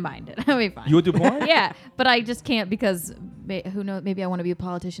 I wouldn't mind it. I'd be fine. You would do porn? Yeah, but I just can't because who knows? Maybe I want to be a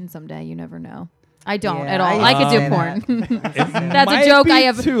politician someday. You never know. I don't Yeah, at all. I I could do say porn. It That's might a joke. be I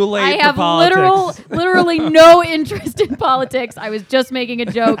have too late I for have politics. literally no interest in politics. I was just making a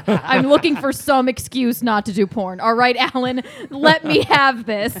joke. I'm looking for some excuse not to do porn. All right, Allan, let me have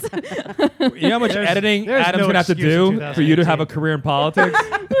this. You know how much editing there's Adam's no going to have to excuse in do for you to have a 2018. career in politics?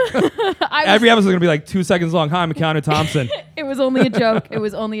 I was- Every episode is going to be like 2 seconds long. Hi, I'm Keanu Thompson. It was only a joke. It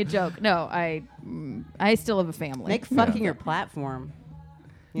was only a joke. No, I still have a family. Make fucking your platform.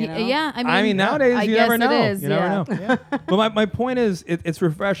 Yeah, I mean, nowadays I you guess never know. it is. You never yeah. know. But my point is, it's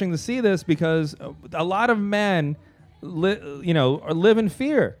refreshing to see this because a lot of men, live in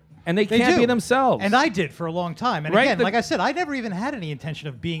fear. And they can't do. be themselves. And I did for a long time. And Right, again, but- like I said, I never even had any intention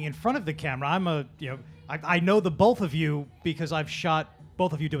of being in front of the camera. I know the both of you because I've shot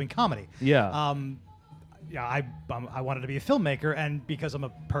both of you doing comedy. Yeah. I wanted to be a filmmaker, and because I'm a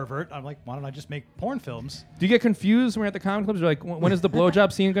pervert, I'm like, why don't I just make porn films? Do you get confused when you're at the comedy clubs? You're like, when is the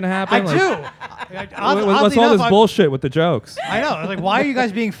blowjob scene going to happen? I do. What's Oddly all enough, this bullshit with the jokes? I know. I was like, why are you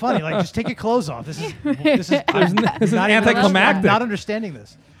guys being funny? Like, just take your clothes off. This is This is not even- anticlimactic. I'm not understanding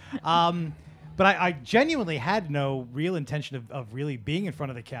this. But I genuinely had no real intention of really being in front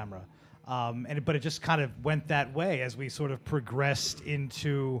of the camera. But it just kind of went that way as we sort of progressed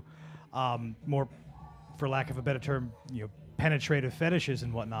into more, for lack of a better term, penetrative fetishes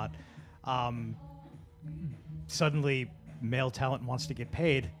and whatnot. Suddenly, male talent wants to get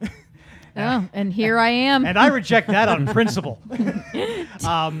paid. Oh, and here I am. And I reject that on principle. And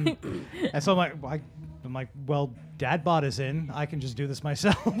so I'm like, well, Dad bod is in. I can just do this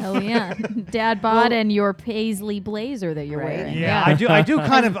myself. Hell yeah. Dad bod and your paisley blazer that you're Right. wearing. Yeah,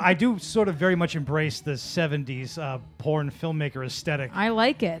 I do sort of very much embrace the 70s porn filmmaker aesthetic. I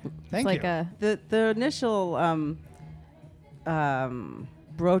like it. Thank it's like you. The initial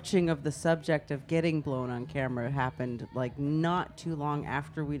broaching of the subject of getting blown on camera happened like not too long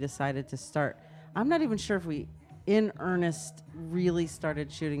after we decided to start. I'm not even sure if we in earnest really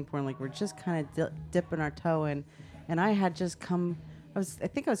started shooting porn. Like we're just kind of dipping our toe in. And I had just I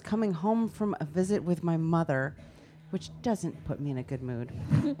think I was coming home from a visit with my mother, which doesn't put me in a good mood.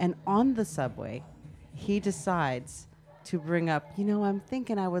 And on the subway, he decides to bring up, I'm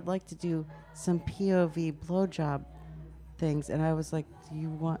thinking I would like to do some POV blowjob things. And I was like,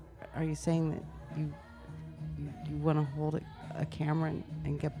 are you saying that you want to hold a camera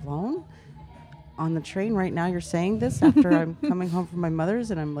and get blown on the train right now? You're saying this after I'm coming home from my mother's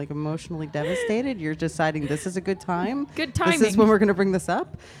and I'm like emotionally devastated. You're deciding this is a good time. Good timing. This is when we're going to bring this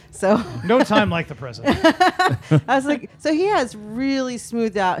up. So No time like the present. I was like, so he has really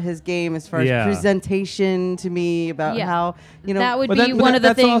smoothed out his game as far Yeah. as presentation to me about how, that would But be one of the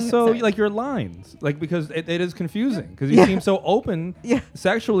that's things. also like your lines, like because it is confusing because you seem so open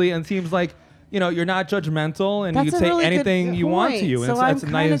sexually and seems like you're not judgmental and you That's can a say really good anything you want to point. you. And So I'm it's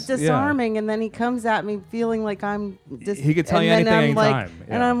kind nice, of disarming, and then he comes at me feeling like I'm. He could tell and you then anything I'm like, anytime,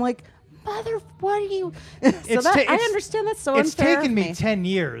 and yeah. I'm like, mother, what are you? So I understand that's so It's unfair. taken of me 10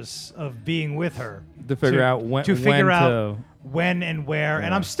 years of being with her To figure out when- to figure when out to- when and where,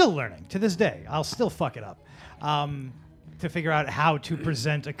 and Yeah. I'm still learning to this day. I'll still fuck it up to figure out how to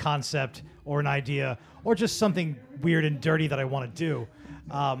present a concept or an idea or just something weird and dirty that I want to do.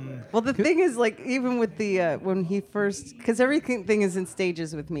 Well, the thing is, like, even with the when he first, because everything is in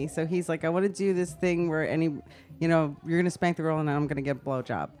stages with me. So he's like, I want to do this thing where you're gonna spank the girl and I'm gonna get a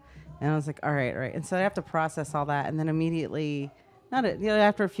blowjob. And I was like, all right. And so I have to process all that, and then immediately,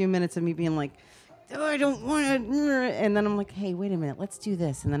 after a few minutes of me being like, oh, I don't want to, and then I'm like, hey, wait a minute, let's do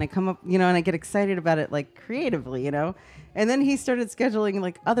this. And then I come up, and I get excited about it, like creatively, And then he started scheduling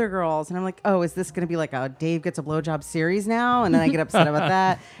like other girls, and I'm like, oh, is this going to be like a Dave gets a blowjob series now? And then I get upset about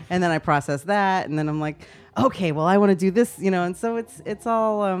that, and then I process that, and then I'm like, okay, well, I want to do this, And so it's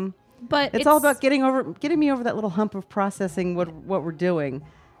all, But it's all about getting me over that little hump of processing what we're doing,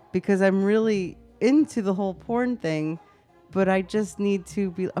 because I'm really into the whole porn thing, but I just need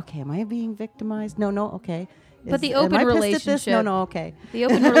to be okay. Am I being victimized? No, okay. But the am open I pissed at relationship. this? No, okay. The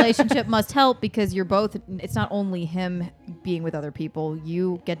open relationship must help because you're both. It's not only him being with other people.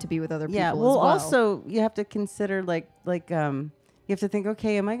 You get to be with other people. Yeah. as Well, well. also you have to consider you have to think,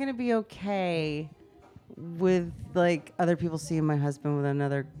 okay, am I going to be okay with like other people seeing my husband with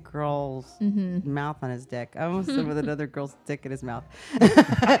another girl's mouth on his dick? I almost said with another girl's dick in his mouth.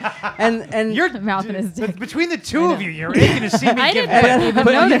 and Your mouth in his dick. Between the two of you, you're aching to see me I give didn't way. even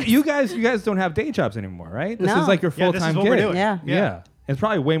But notice. you guys don't have day jobs anymore, right? This No. is like your Yeah, full this is time what gig. we're doing. Yeah. Yeah. It's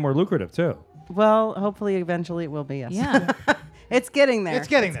probably way more lucrative too. well, hopefully eventually it will be. Yes. Yeah, It's getting there. It's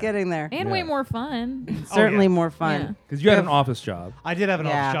getting there. and way more fun. Certainly yeah. more fun. Yeah. Because you had an office job. I did have an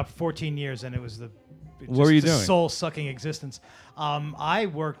Yeah. office job for 14 years, and it was What were you doing? soul-sucking existence. I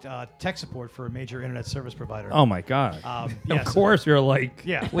worked tech support for a major internet service provider. Oh my God. yeah, of so- course you're like,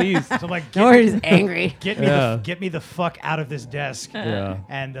 Yeah. please. So I'm like, Or he's angry. get me Yeah. get me the fuck out of this desk. Yeah.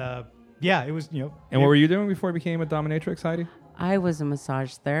 And yeah, it was And what were you doing before you became a dominatrix, Heidee? I was a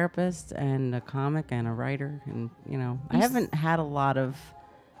massage therapist and a comic and a writer, and I haven't had a lot of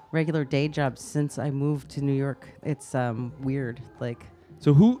regular day jobs since I moved to New York. It's weird. Like,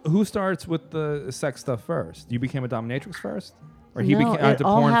 So who starts with the sex stuff first? You became a dominatrix first, or he no, became it to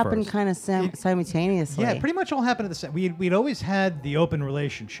all porn happened first? kind of simultaneously. Yeah, pretty much all happened at the same. We'd always had the open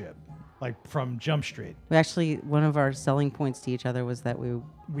relationship, like from Jump Street. We actually, one of our selling points to each other was that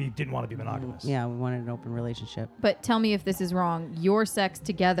We didn't want to be monogamous. we wanted an open relationship. But tell me if this is wrong. Your sex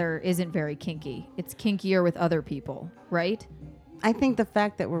together isn't very kinky. It's kinkier with other people, right? I think the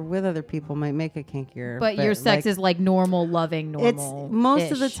fact that we're with other people might make it kinkier. But your sex is like normal, loving, normal. It's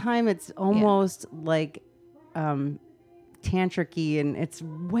most of the time it's almost like tantric-y, and it's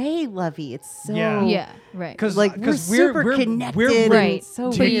way lovey. It's so yeah, right. Because like we're super connected. We're Right.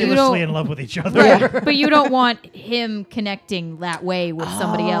 So But you weird. don't- ridiculously in love with each other. but you don't want him connecting that way with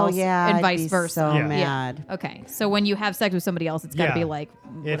somebody else, and I'd vice be versa. So Yeah. mad. Okay, so when you have sex with somebody else, it's got to Yeah. be like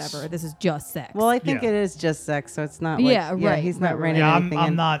It's- whatever. This is just sex. Well, I think Yeah. it is just sex, so it's not. Like, Yeah, right, He's not right, reining Yeah, anything I'm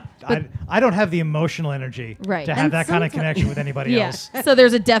in. not. I don't have the emotional energy Right. to have And that kind of someti- connection with anybody yeah. else. So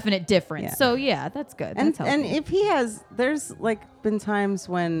there's a definite difference. Yeah. So yeah, that's good. And That's healthy. if he has, there's like been times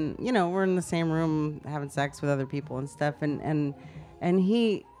when we're in the same room having sex with other people and stuff, and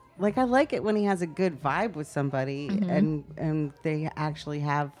he like I like it when he has a good vibe with somebody and they actually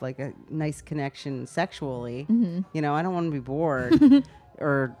have like a nice connection sexually. I don't want to be bored.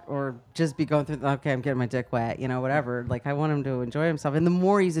 Or just be going through okay, I'm getting my dick wet, whatever. Like I want him to enjoy himself, and the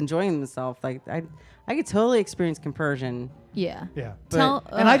more he's enjoying himself, like I could totally experience compersion. yeah. Yeah. Tell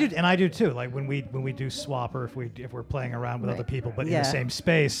And I do too. Like when we do swap, or if we're playing around with Right. other people, but in Yeah. the same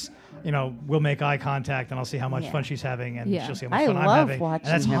space, we'll make eye contact, and I'll see how much Yeah. fun she's having, and Yeah. she'll see how much I fun I'm love having. watching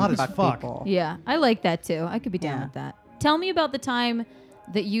And that's him hot as fuck fuck. people. Yeah, I like that too. I could be down Yeah. with that. Tell me about the time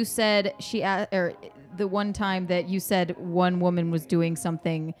that you said or the one time that you said one woman was doing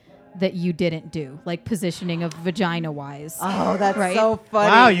something that you didn't do, like positioning of vagina wise. Oh, that's Right? so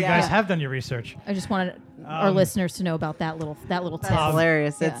funny. Wow, you Yeah. guys have done your research. I just wanted our listeners to know about that little tip. That's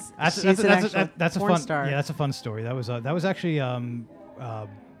hilarious. Yeah. It's she's an actual That's a porn fun star. Yeah, that's a fun story. That was actually a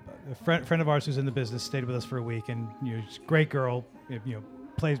friend of ours who's in the business stayed with us for a week, and she's a great girl.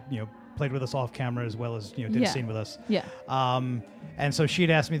 Played with us off camera as well as did Yeah. a scene with us. Yeah. And so she'd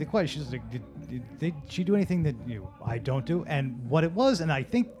asked me the question. She's like, did she do anything that I don't do? And what it was, and I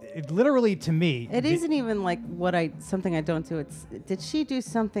think it literally to me, It isn't even like something I don't do. It's did she do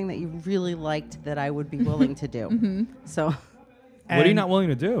something that you really liked that I would be willing to do? So What are you And- not willing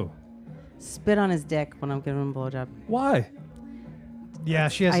to do? spit on his dick when I'm giving him a blowjob. Why? Yeah,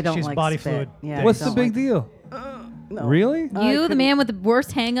 she has. I don't She's like body spit. fluid. Yeah, thing. What's the don't big like- deal? No. Really? You, the man with the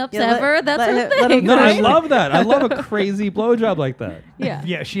worst hang-ups Yeah, ever. That's her let thing. him No, I finish. love that. I love a crazy blowjob like that. Yeah.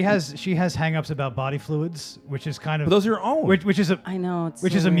 Yeah, she has hang-ups about body fluids, which is kind of But those are your own. which is I know it's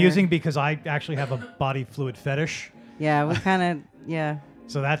which so is weird. amusing because I actually have a body fluid fetish. Yeah, we kind of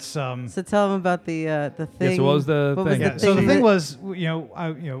So that's So tell him about the thing. so what was the what thing? Was yeah. the So the thing thing that- was,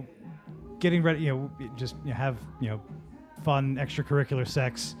 getting ready, just have fun extracurricular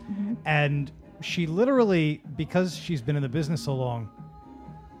sex, and she literally, because she's been in the business so long,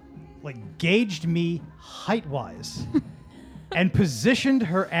 like gauged me height wise, and positioned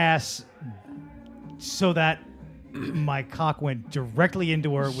her ass so that my cock went directly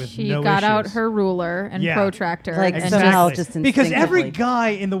into her with She no got out issues. her ruler and Yeah. protractor. Like and Exactly. somehow just- just because every instinctively. guy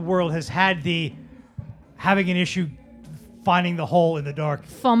in the world has had having an issue finding the hole in the dark,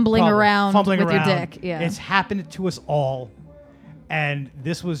 Fumbling problem. around Fumbling with your around. dick, yeah. It's happened to us all, and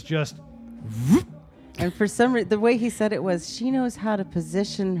this was just And for some reason, the way he said it was, she knows how to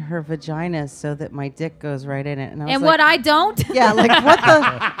position her vagina so that my dick goes right in it. And I was and like, what I don't? yeah, like what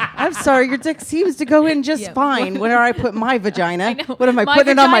the? I'm sorry, your dick seems to go in just Yeah. fine. Where I put my vagina? I know. What am I My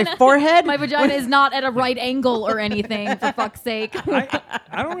putting it on my vagina- forehead? My vagina is not at a right angle or anything, for fuck's sake.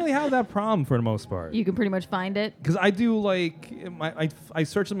 I don't really have that problem for the most part. You can pretty much find it. Because I do like I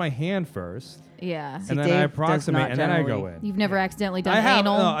search with my hand first, Yeah. and then I Dave does approximate, not and then I go generally. in. You've never accidentally done I have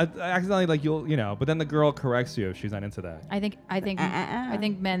anal. no, I accidentally like but then the girl corrects you if she's not into that. I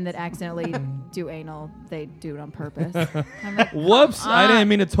think men that accidentally do anal, they do it on purpose. I'm like, Whoops! I didn't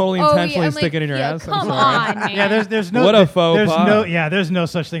mean to totally oh, intentionally I'm stick like, it in your yeah, ass. I'm Come sorry. on, man. yeah. There's no What a faux there's pas. there's no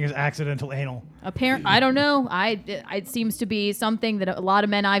such thing as accidental anal. I don't know. It seems to be something that a lot of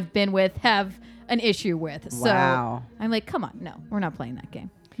men I've been with have an issue with. So Wow. I'm like, come on, no, we're not playing that game.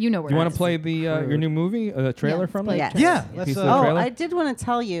 You know where You it want is. to play the your new movie, the trailer let's from play it? it. Yeah. Yeah, Piece let's. of the Oh, trailer? I did want to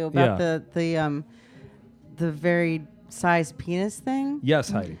tell you about the varied size penis thing. Yes,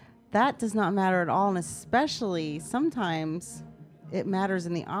 Heidi. That does not matter at all, and especially sometimes it matters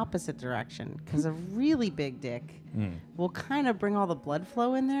in the opposite direction because a really big dick will kind of bring all the blood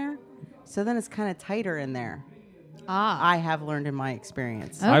flow in there, so then it's kind of tighter in there. I have learned in my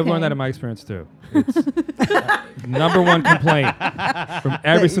experience. I've learned that in my experience too. It's number one complaint from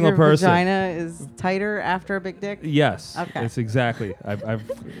every single Your person. vagina is tighter after a big dick? Yes. Okay. It's exactly. I've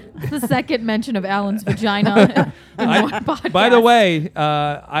The second mention of Allan's vagina in one podcast. By the way,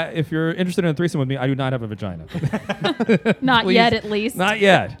 if you're interested in a threesome with me, I do not have a vagina. Not Please. yet, at least. Not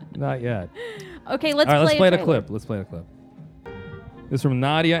yet. Not yet. Okay, let's All right, play let's play the trailer. clip. Let's play the clip. This is from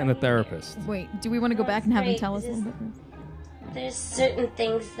Nadia and the therapist. Wait, do we want to go back and have him Great, tell us a this little bit? There's certain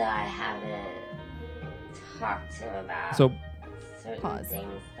things that I haven't talked to him about. So certain Pause.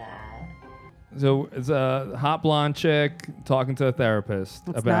 things that it's a hot blonde chick talking to a therapist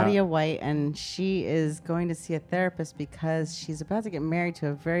It's about Nadia White, and she is going to see a therapist because she's about to get married to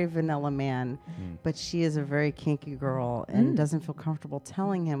a very vanilla man, but she is a very kinky girl and doesn't feel comfortable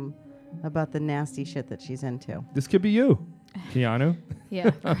telling him about the nasty shit that she's into. This could be you, Keanu.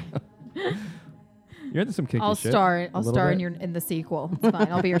 Yeah. You're into some kinky I'll shit. star A I'll little star bit. in the sequel. It's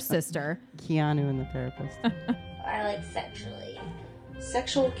fine. I'll be your sister. Keanu and the therapist. I like sexually.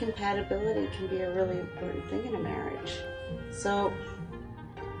 Sexual compatibility can be a really important thing in a marriage. So,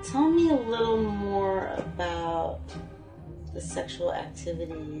 tell me a little more about the sexual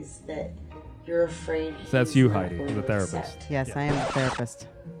activities that you're afraid. So that's he's you, not Heidee, going the to therapist. accept. Yes, I am the therapist.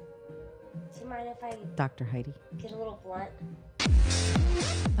 Do you mind if I Dr. Heidee. get a little blunt?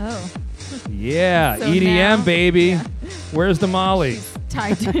 Oh. Yeah, So EDM, now- baby. yeah. Where's the Molly?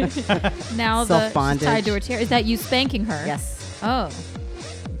 Tied to now she's Self-bondage. tied to a chair. Is that you spanking her? Yes. Oh.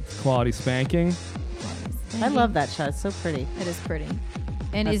 Quality spanking. I love that shot. It's so pretty. It is pretty.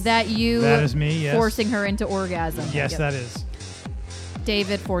 And is that you That is me, yes. forcing her into orgasm? Yes, Yep. that is.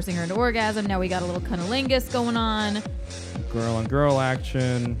 David forcing her into orgasm. Now we got a little cunnilingus going on. Girl on girl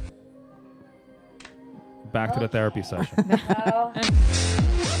action. Back to the therapy session. Oh,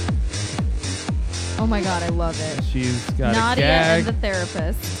 Oh my god, I love it. She's got Nadia a gag. and the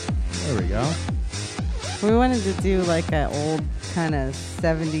therapist. There we go. We wanted to do like an old kind of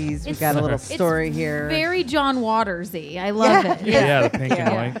 70s. We got a little It's story here. Very John Watersy. I love it. Yeah, the pink and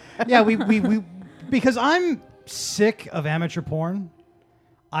Yeah. white. Yeah, we because I'm sick of amateur porn.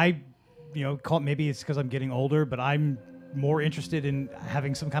 Maybe it's because I'm getting older, but I'm more interested in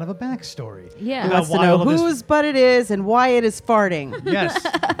having some kind of a backstory. Yeah. He About wants to why know all of this- whose butt it is and why it is farting. Yes.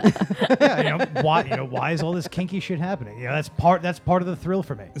 Yeah, why is all this kinky shit happening? Yeah, that's part of the thrill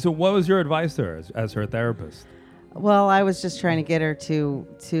for me. So, what was your advice to her as her therapist? Well, I was just trying to get her to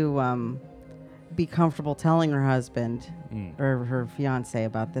be comfortable telling her husband or her fiance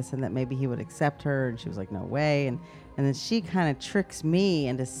about this, and that maybe he would accept her. And she was like, "No way." And then she kind of tricks me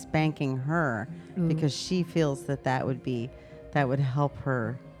into spanking her because she feels that would help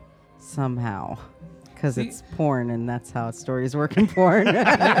her somehow. Because it's porn, and that's how stories work in porn.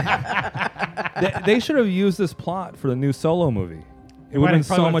 They should have used this plot for the new Solo movie. It would have been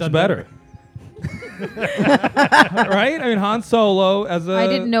so much better. Right? I mean, Han Solo as a... I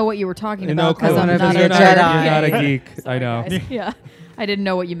didn't know what you were talking You know, about because I'm clue. not a You're Jedi. not- You're not a geek. I know. Guys. Yeah. I didn't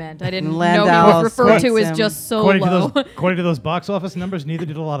know what you meant. I didn't know Landau he was referred to squirts as him. just According Solo. according to those box office numbers, neither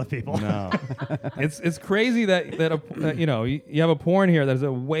did a lot of people. No, it's crazy that you have a porn here that has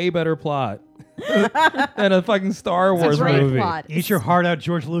a way better plot than a fucking Star It's a Wars great movie. plot. Eat your heart out,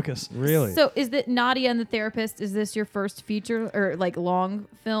 George Lucas. Really? So is that Nadia and the Therapist? Is this your first feature or like long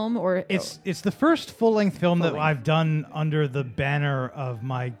film or It's the first full length film that I've done under the banner of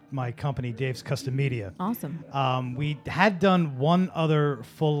my company, Dave's Custom Media. awesome? We had done one other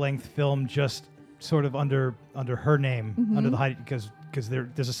full length film just sort of under her name, under the Heidee, because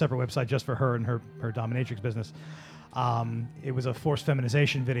there's a separate website just for her and her dominatrix business. It was a forced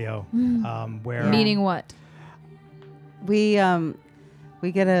feminization video where Meaning what? we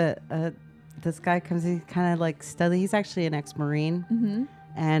get this guy comes, he kind of like study. He's actually an ex-Marine,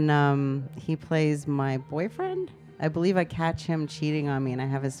 and he plays my boyfriend. I believe I catch him cheating on me, and I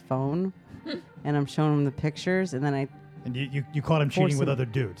have his phone, and I'm showing him the pictures, and then and you caught him cheating with him. other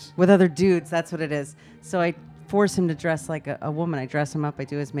dudes. with other dudes. That's what it is. So I force him to dress like a woman. I dress him up. I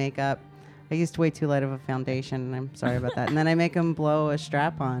do his makeup. I used way too light of a foundation, and I'm sorry about that. And then I make him blow a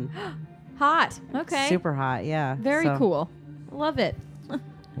strap on. Hot. Okay. Super hot, yeah. Very So- cool. Love it.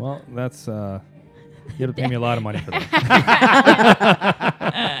 Well, that's you have to pay me a lot of money for that.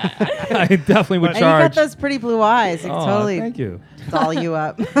 I definitely would And you got charge. those pretty blue eyes. You Oh, totally thank you. doll you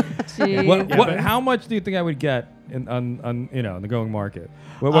up. Jeez. What? How much do you think I would get on in the going market?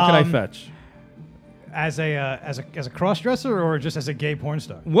 What can I fetch? As a cross dresser or just as a gay porn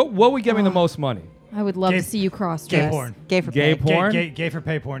star? What would get me the most money? I would love Gay- to see you cross Gay dress. porn. Gay for Gay pay. porn? Gay for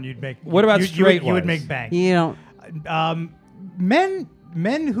pay porn. You'd make. What about you straight would wise? make bank. You don't. Men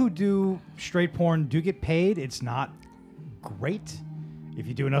men who do straight porn do get paid. It's not great. If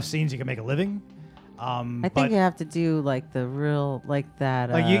you do enough scenes, you can make a living. I think you have to do like the real, like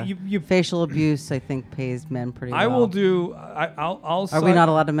that. You facial abuse, I think, pays men pretty well. I will do. I'll. Are we not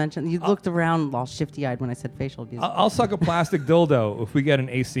allowed to mention? You looked around all shifty-eyed when I said facial abuse. I'll suck a plastic dildo if we get an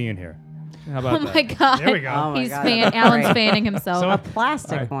AC in here. How about Oh that? my god! There we go. Oh my He's God, that's Alan's great. fanning himself. A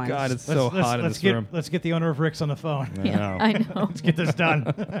plastic My one. God, it's so hot in this room. Let's get the owner of Rick's on the phone. I know. I know. Let's get this done.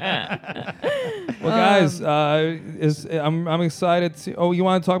 Well, guys, I'm excited to. Oh, you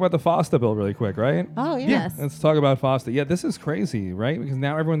want to talk about the FOSTA bill really quick, right? Oh yeah. Yes. Let's talk about FOSTA. Yeah, this is crazy, right? Because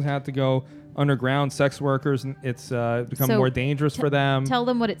now everyone's had to go underground. Sex workers, and it's become So, more dangerous for them. Tell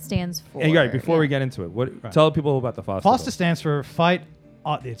them what it stands for. And, right, before we get into it, tell people about the FOSTA. FOSTA bill. stands for Fight.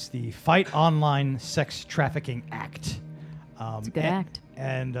 It's the Fight Online Sex Trafficking Act. It's a good act.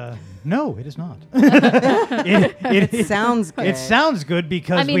 And no, it is not. It sounds good. It sounds good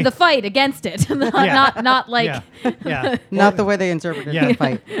because I mean, the fight against it, not like. yeah. Not the way they interpreted Yeah. the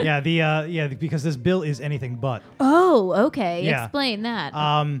fight. Yeah, because this bill is anything but. Oh, okay. Yeah. Explain that.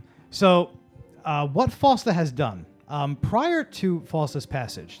 So, what FOSTA has done, prior to FOSTA's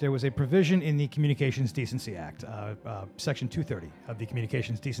passage, there was a provision in the Communications Decency Act, Section 230 of the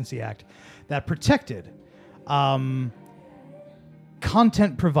Communications Decency Act, that protected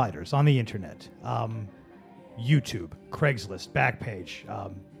content providers on the internet, YouTube, Craigslist, Backpage,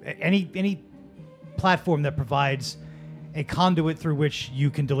 any platform that provides a conduit through which you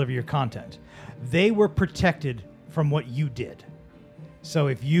can deliver your content. They were protected from what you did. So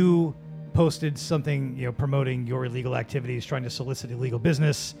if you posted something, promoting your illegal activities, trying to solicit illegal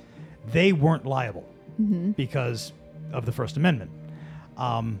business, they weren't liable because of the First Amendment.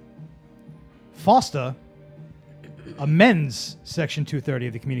 FOSTA amends Section 230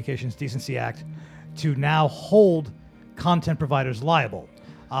 of the Communications Decency Act to now hold content providers liable.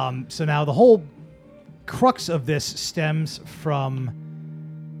 So now the whole crux of this stems from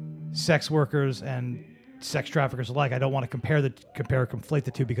sex workers and sex traffickers alike. I don't want to conflate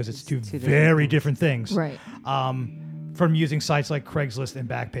the two because it's two very different things. Right. From using sites like Craigslist and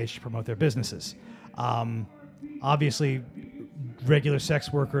Backpage to promote their businesses. Obviously, regular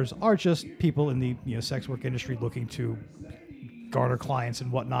sex workers are just people in the sex work industry looking to garner clients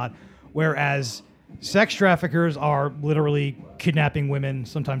and whatnot, whereas sex traffickers are literally kidnapping women,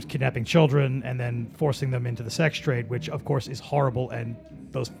 sometimes kidnapping children, and then forcing them into the sex trade, which of course is horrible, and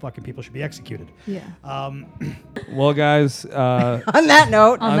those fucking people should be executed. Yeah. Well, guys, On that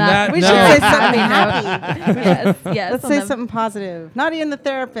note, on that we note- should say something happy. yes. Let's say something positive. Naughty and the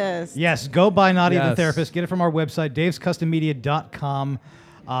Therapist. Yes, go buy Naughty the Yes. Therapist. Get it from our website, davescustommedia.com.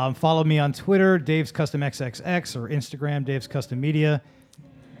 Follow me on Twitter, Dave's Custom XXX, or Instagram, Dave's Custom Media.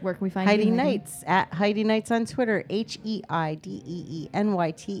 Where can we find Heidee you? Nights at Heidee Nights on Twitter.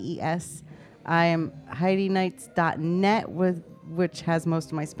 HeideenYtes. I am HeideeNights.net, which has most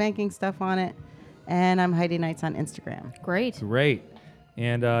of my spanking stuff on it, and I'm Heidee Nights on Instagram. Great. great.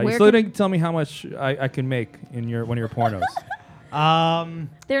 And you Where still can- didn't tell me how much I can make in one of your pornos.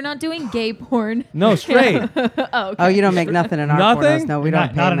 They're not doing gay porn. No, straight. Oh, you don't make nothing in our Nothing? pornos? No, we don't.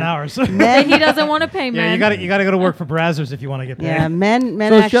 Not, not in men. ours. Men, He doesn't want to pay Yeah, men. you got to go to work for Brazzers if you want to get paid. yeah, men So it's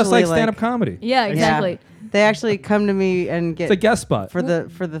actually just like stand-up comedy. Yeah, exactly. They actually come to me and get It's a guest spot. for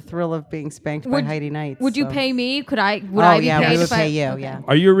the thrill of being spanked Would- by Heidee Nights. Would you so- pay me? Would Oh I be yeah, paid we would if I pay you. okay. Yeah,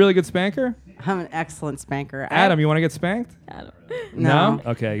 Are you a really good spanker? I'm an excellent spanker. Adam, you want to get spanked? No.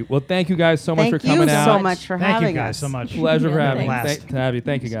 Okay. Well, thank you guys so much Thank for coming you out. so much for Thank having you guys us. so much. Pleasure for Yeah, having me. thanks. To have you.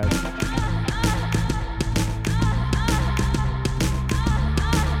 Thank you guys.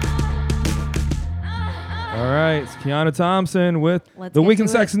 All right, it's Keanu Thompson with Let's the get Week in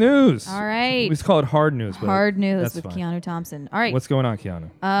to Sex it. News. All right. We just call it hard news. But Hard news that's with fine. Keanu Thompson. All right. What's going on, Keanu?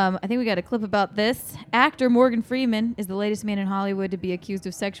 I think we got a clip about this. Actor Morgan Freeman is the latest man in Hollywood to be accused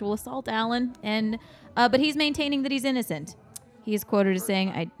of sexual assault, Allan, and but he's maintaining that he's innocent. He is quoted as saying,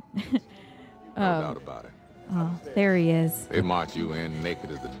 "I." No doubt about it. Oh, there he is. They march you in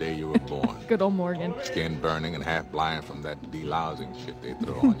naked as the day you were born. Good old Morgan. Skin burning and half blind from that delousing shit they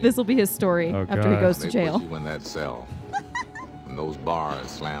throw on you. This will be his story Oh, after he God. goes They to jail. put you in that cell. And those bars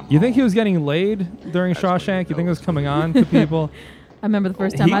slam You think he home. was getting laid during That's when Shawshank? You think it know was it's coming on to people? I remember the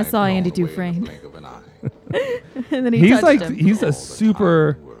first time I saw Life Andy gone away in Dufresne, the blink of an eye. and then he He's touched like, him. he's a All the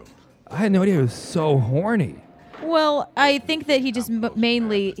super. time in the world. I had no idea he was so horny. Well, I think that he just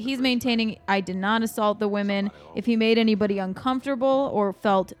mainly he's maintaining I did not assault the women. If he made anybody uncomfortable or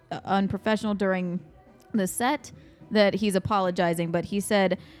felt unprofessional during the set, that he's apologizing. But he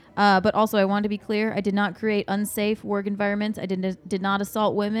said, but also I want to be clear, I did not create unsafe work environments. I did not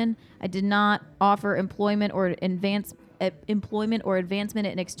assault women. I did not offer employment or advance employment or advancement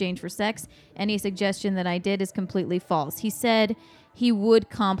in exchange for sex. Any suggestion that I did is completely false. He said he would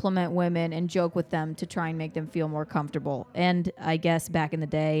compliment women and joke with them to try and make them feel more comfortable. And I guess back in the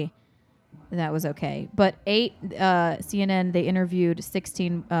day, that was okay. But CNN, they interviewed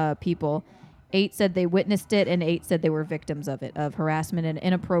 16 people. 8 said they witnessed it, and 8 said they were victims of it, of harassment and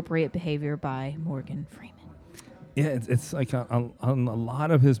inappropriate behavior by Morgan Freeman. Yeah, it's like on a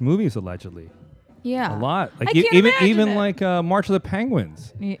lot of his movies, allegedly. Yeah. A lot. Like I can't even imagine it. like March of the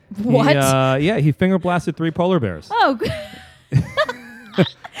Penguins. What? He finger blasted 3 polar bears. Oh,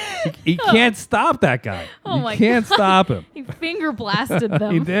 He can't stop that guy. Oh you my can't God. stop him. He finger blasted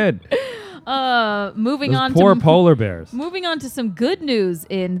them. He did. Moving Those on poor to polar bears. moving on to some good news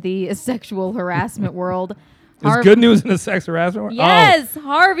in the sexual harassment world. There's good news in the sex harassment world? Yes,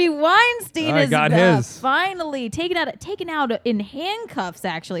 Harvey Weinstein is got his. finally taken out in handcuffs.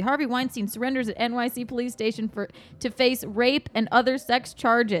 Actually, Harvey Weinstein surrenders at NYC police station to face rape and other sex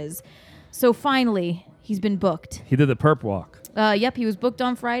charges. So finally, he's been booked. He did the perp walk. Yep, he was booked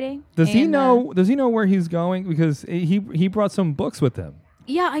on Friday. Does he know? Does he know where he's going? Because he brought some books with him.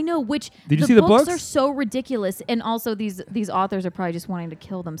 Yeah, I know. Did you see the books? Are so ridiculous, and also these authors are probably just wanting to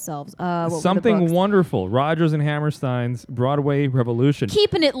kill themselves. What were the Something books? Wonderful. Rodgers and Hammerstein's Broadway Revolution.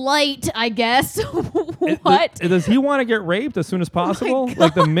 Keeping it light, I guess. What? Does he want to get raped as soon as possible?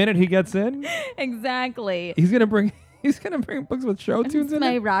 Like the minute he gets in? Exactly. He's gonna bring books with show tunes in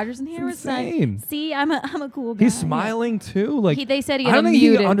My it. Rodgers and Hammerstein. Insane. See, I'm a cool guy. He's smiling too. Like They said he I had don't a think he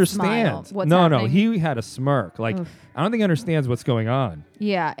muted understands. smile. What's No, happening? he had a smirk. Like Oof. I don't think he understands what's going on.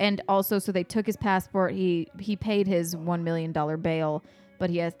 Yeah, and also, so they took his passport. He paid his $1 million bail,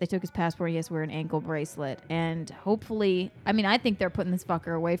 but they took his passport. He has to wear an ankle bracelet, and hopefully, I think they're putting this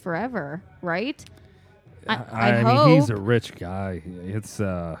fucker away forever, right? I hope. mean, he's a rich guy. It's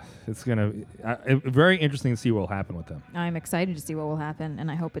gonna very interesting to see what will happen with him. I'm excited to see what will happen, and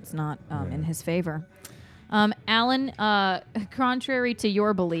I hope it's not in his favor. Allan, contrary to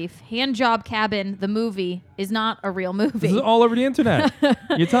your belief, Handjob Cabin, the movie, is not a real movie. This is all over the internet.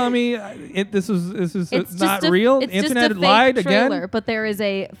 You're telling me this is not real? It's Internet just a fake lied trailer, again? but there is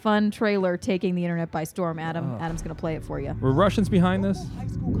a fun trailer taking the internet by storm. Adam's going to play it for you. Were Russians behind this? High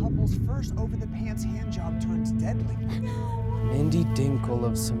school couple's first over-the-pants handjob turns deadly. Mindy Dinkle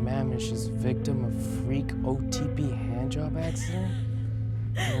of Sammamish is victim of freak OTP handjob accident.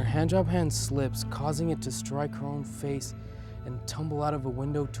 And her handjob hand slips, causing it to strike her own face and tumble out of a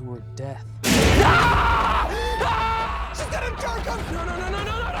window to her death. She's got a dark up!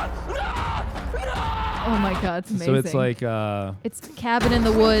 Oh my God, it's amazing. So it's like it's Cabin in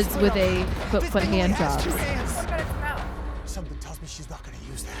the Woods with a but hand jobs. Something tells me she's not going to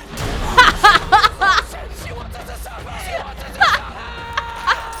use that. She wants us to suffer!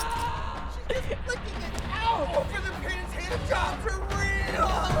 She's flicking it out! Over the pants hand jobs are real!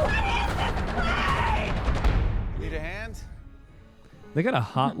 Need a hand? they got a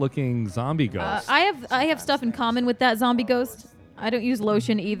hot looking zombie ghost. I have stuff in common with that zombie ghost. I don't use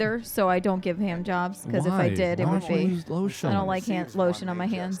lotion either, so I don't give hand jobs, because if I Why? did, it Why would don't you be. use lotion? I don't like lotion on my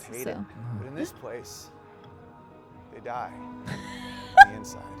hands. Hate So it. But in this place, they die on the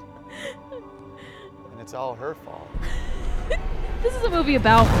inside. And it's all her fault. this is a movie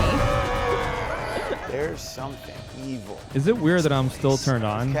about me. There's something evil. Is it weird that I'm still turned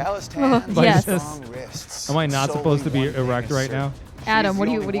on? Calloused hands, Yes. strong wrists. Am I not supposed to be erect right now? Adam, She's what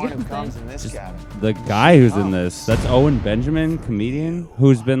the are you only one who gonna comes say? in this cabin. The guy who's in this, that's Owen Benjamin, comedian,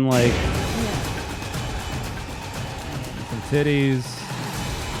 who's been like, Some titties.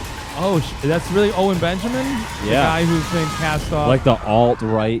 Oh, that's really Owen Benjamin? The Yeah. guy who's been cast off. like the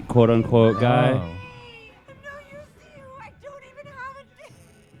alt-right, quote-unquote guy. Oh.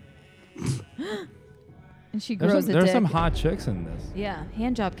 And she There's grows some, a there's dick. some hot chicks in this. Yeah,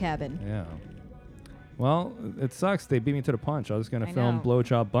 Handjob Cabin. Yeah. Well, it sucks. They beat me to the punch. I was going I to film know.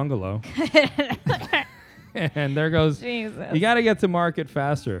 Blowjob Bungalow. And there goes. Jesus. You got to get to market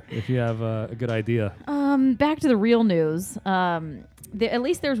faster if you have a good idea. Back to the real news. At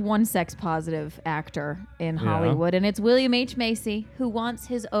least there's one sex positive actor in Yeah. Hollywood, and it's William H. Macy, who wants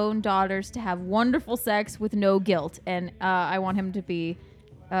his own daughters to have wonderful sex with no guilt. And I want him to be,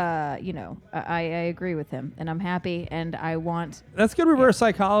 I agree with him, and I'm happy, and I want. That's good reverse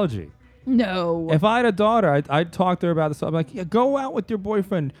psychology. No. If I had a daughter, I'd talk to her about this. I'm like, yeah, go out with your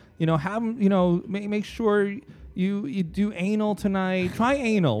boyfriend. Have him, make sure you do anal tonight. Try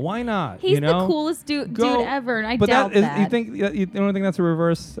anal. Why not? He's the coolest dude ever, and I doubt that. You don't think that's a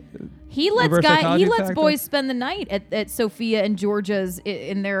reverse? He lets reverse psychology lets tactic? boys spend the night at Sophia and Georgia's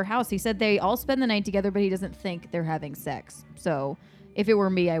in their house. He said they all spend the night together, but he doesn't think they're having sex. So if it were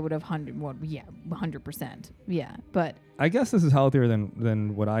me, I would have 100%. Yeah, but I guess this is healthier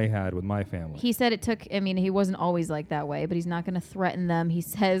than what I had with my family. He said it took, I mean, he wasn't always like that way, but he's not going to threaten them. He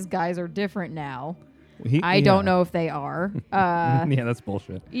says guys are different now. I don't know if they are. Yeah, that's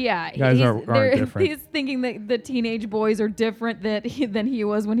bullshit. Yeah. Guys aren't different. He's thinking that the teenage boys are different than he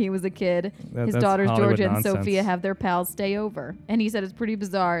was when he was a kid. His That's daughters, Hollywood Georgia and nonsense. Sophia, have their pals stay over. And he said it's pretty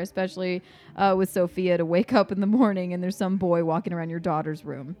bizarre, especially with Sophia, to wake up in the morning and there's some boy walking around your daughter's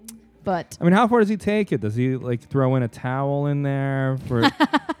room. But I mean, how far does he take it? Does he like throw in a towel in there for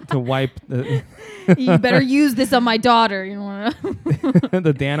to wipe the you better use this on my daughter. You know,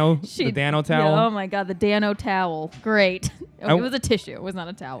 the Dano towel? Yeah, oh my God, the Dano towel. Great. It was a tissue. It was not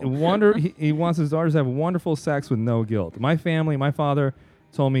a towel. He wants his daughters to have wonderful sex with no guilt. My family, my father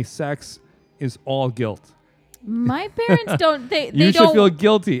told me sex is all guilt. My parents don't. They You don't should feel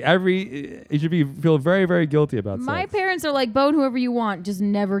guilty. You should feel very, very guilty about My sex. parents are like, bone whoever you want, just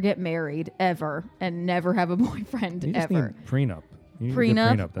never get married ever, and never have a boyfriend You just ever. need prenup. You need a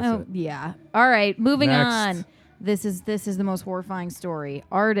Prenup. prenup. That's Oh it. yeah. All right, moving Next. on. This is the most horrifying story.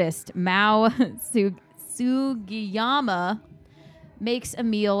 Artist Mao Sugiyama makes a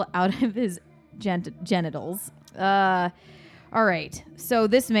meal out of his genitals. All right. So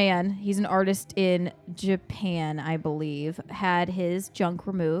this man, he's an artist in Japan, I believe, had his junk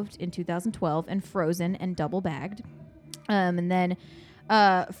removed in 2012 and frozen and double bagged. And then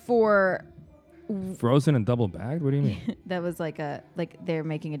for Frozen and double bagged? What do you mean? that was like they're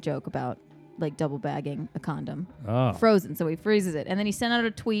making a joke about like double bagging a condom. Oh. Frozen. So he freezes it. And then he sent out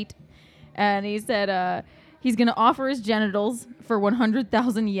a tweet and he said he's going to offer his genitals for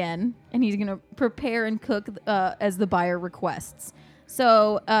 100,000 yen and he's going to prepare and cook as the buyer requests.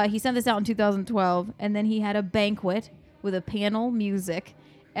 So he sent this out in 2012 and then he had a banquet with a panel, music,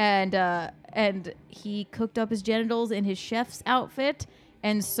 and he cooked up his genitals in his chef's outfit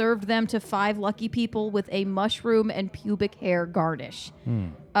and served them to 5 lucky people with a mushroom and pubic hair garnish.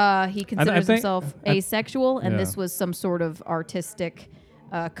 He considers himself asexual, and this was some sort of artistic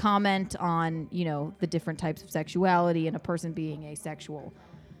comment on, the different types of sexuality and a person being asexual.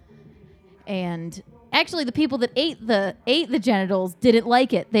 And actually, the people that ate the genitals didn't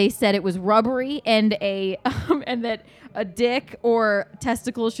like it. They said it was rubbery and and that a dick or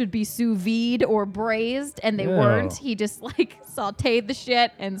testicles should be sous vide or braised, and they weren't. He just sauteed the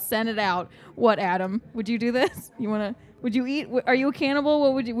shit and sent it out. What, Adam? Would you do this? Would you eat? Are you a cannibal?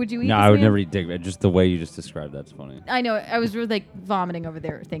 What would you eat? No, this I would man? never eat dick. Just the way you just described that's funny. I know. I was really vomiting over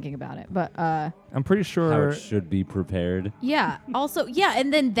there thinking about it, but I'm pretty sure How it should be prepared. yeah. Also, yeah,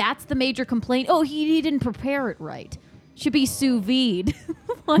 and then that's the major complaint. Oh, he didn't prepare it right. Should be sous vide.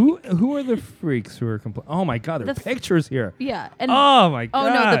 Who are the freaks who are complaining? Oh my God, there are pictures here. Yeah. And oh my God.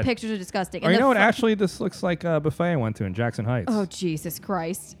 Oh no, the pictures are disgusting. Or And you the know what? Actually, this looks like a buffet I went to in Jackson Heights. Oh Jesus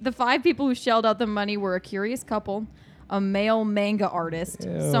Christ! The 5 people who shelled out the money were a curious couple, a male manga artist,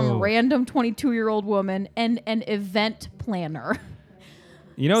 some random 22-year-old woman, and an event planner.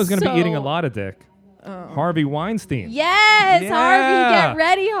 You know who's going to be eating a lot of dick? Harvey Weinstein. Yes, Yeah. Harvey, get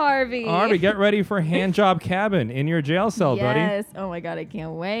ready, Harvey. Harvey, get ready for hand job cabin in your jail cell, buddy. Yes. Oh my God, I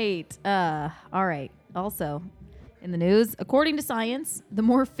can't wait. All right. Also, in the news, according to science, the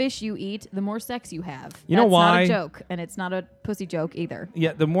more fish you eat, the more sex you have. You know why? That's not a joke, and it's not a pussy joke either.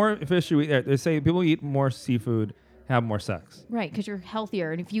 Yeah, the more fish you eat, they say people eat more seafood have more sex. Right, because you're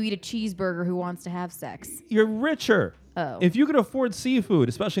healthier, and if you eat a cheeseburger, who wants to have sex? You're richer. Oh. If you could afford seafood,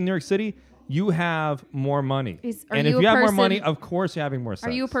 especially in New York City, you have more money. Are and you if you a have more person- money, of course you're having more sex.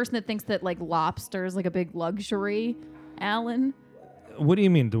 Are you a person that thinks that lobster is a big luxury, Allan? What do you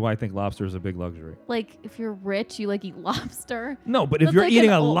mean? Do I think lobster is a big luxury? If you're rich, you eat lobster? No, but if That's you're like eating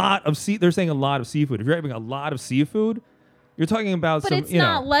an a old- lot of they're saying a lot of seafood. If you're having a lot of seafood, you're talking about But some. it's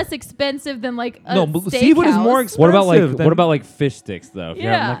not less expensive than a No, but seafood is more steakhouse. expensive. What about fish sticks though? If you're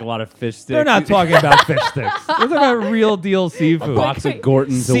Yeah. having a lot of fish sticks, They're not talking about fish sticks. They're talking about real deal seafood. A box of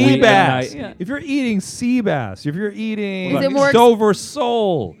Gorton's a sea week bass. at night. If you're eating sea bass, if you're eating Is it more Dover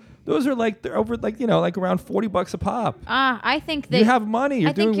sole, those are they're over around $40 a pop. I think that You have money. You're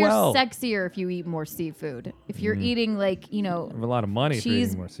I think doing you're well. sexier if you eat more seafood. If you're eating You have a lot of money if you're cheese-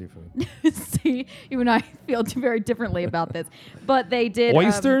 eating more seafood. See, you and I feel very differently about this. But they did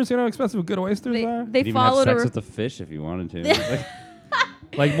Oysters, you know how expensive good oysters are? They You'd even followed have sex her. with the fish if you wanted to.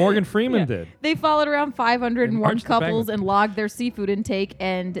 Like Morgan Freeman did. They followed around 501 March the couples Penguin. and logged their seafood intake,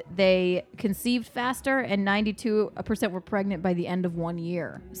 and they conceived faster, and 92% were pregnant by the end of 1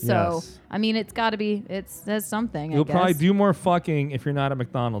 year. So, Yes. I mean, it's got to be, that's something. You'll I guess. probably do more fucking if you're not at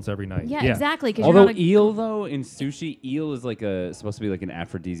McDonald's every night. Yeah, exactly. 'cause Although you're not a, eel though in sushi, eel is supposed to be like an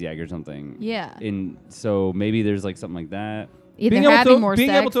aphrodisiac or something. Yeah. So maybe there's something like that. they're having more being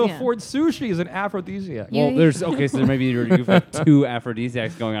sex. able to yeah. afford sushi is an aphrodisiac. Well, there's okay, so maybe you've got two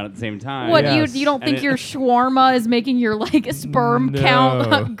aphrodisiacs going on at the same time. What Yes. you don't And think it- your shawarma is making your like sperm No.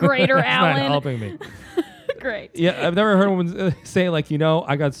 count greater, It's not Allan? helping me. Great. Yeah, I've never heard anyone say like,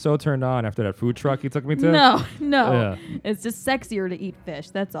 I got so turned on after that food truck he took me to. No. Yeah. It's just sexier to eat fish.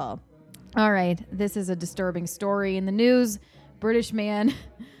 That's all. All right. This is a disturbing story in the news. British man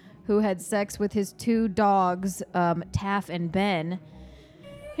who had sex with his 2 dogs, Taff and Ben,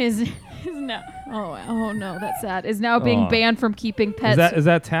 is now. Oh no, that's sad. Is now being Aw. banned from keeping pets. Is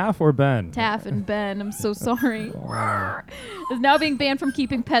that Taff or Ben? Taff and Ben. I'm so sorry. Is now being banned from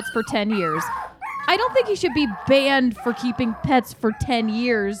keeping pets for 10 years. I don't think he should be banned for keeping pets for 10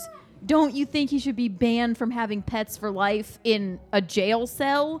 years. Don't you think he should be banned from having pets for life in a jail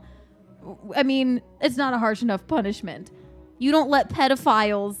cell? I mean, it's not a harsh enough punishment. You don't let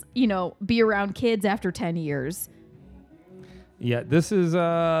pedophiles, be around kids after 10 years. Yeah, this is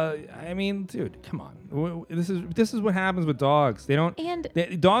I mean, dude, come on. This is what happens with dogs. They don't And-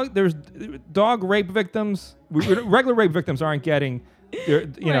 there's dog rape victims. Regular rape victims aren't getting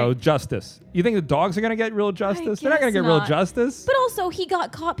Right. justice. You think the dogs are going to get real justice? They're not going to guess get real not. justice. But also, he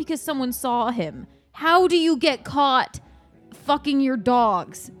got caught because someone saw him. How do you get caught fucking your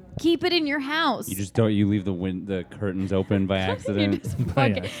dogs? Keep it in your house. You just don't. You leave the curtains open by You're accident. just, By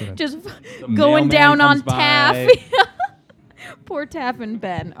fucking- accident. just The going mailman down on comes Taff. by. Poor Taff and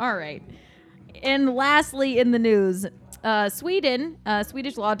Ben. All right. And lastly, in the news,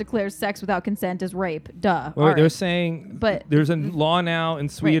 Swedish law declares sex without consent as rape. Duh. Wait, All they're right. saying But- there's a law now in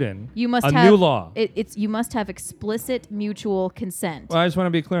Sweden. You must a have new law. You must have explicit mutual consent. Well, I just want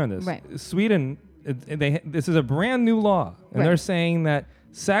to be clear on this. Right. Sweden, this is a brand new law, and Right. they're saying that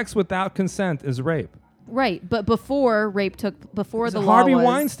sex without consent is rape. Right, but before the law Harvey was,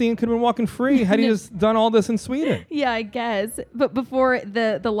 Weinstein could have been walking free had he just done all this in Sweden. Yeah, I guess. But before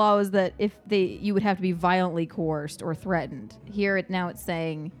the law was that you would have to be violently coerced or threatened. Here now it's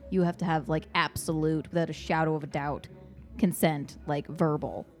saying you have to have like absolute, without a shadow of a doubt, consent, like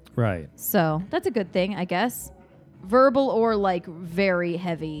verbal. Right. So that's a good thing, I guess. Verbal or like very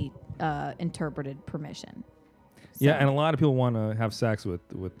heavy interpreted permission. Yeah, So, and a lot of people want to have sex with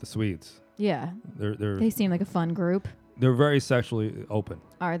the Swedes. yeah, They're they seem like a fun group. they're very sexually open.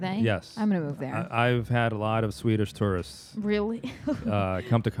 Are they? Yes. I'm gonna move there. I've had a lot of Swedish tourists Really?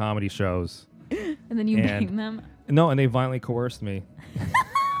 come to comedy shows. And then you and- bang them. No, and they violently coerced me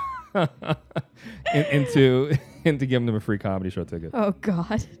into giving them a free comedy show ticket. Oh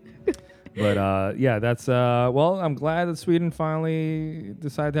God. But yeah, that's well, I'm glad that Sweden finally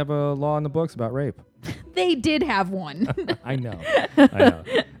decided to have a law in the books about rape. They did have one. I know.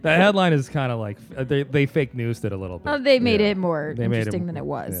 The headline is kind of like they fake newsed it a little bit. Oh, they made Yeah. it more They made interesting than it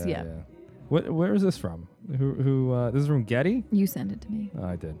was. Yeah. Where is this from? Who this is from Getty? You sent it to me. Oh,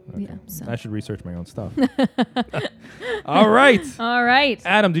 I did. Okay. Yeah, so. I should research my own stuff. All right. All right.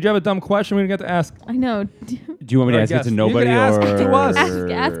 Adam, did you have a dumb question we didn't get to ask? I know. Do you want me to Or ask it guess. to You nobody can ask or it to us.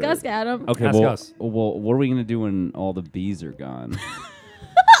 Ask us, Adam. Okay, Ask well, us. what are we gonna do when all the bees are gone?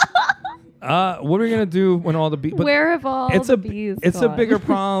 What are we gonna do when all the bees? Where have all the bees It's gone? a bigger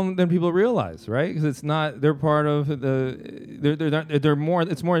problem than people realize, right? Because it's not. They're part of the. They're more.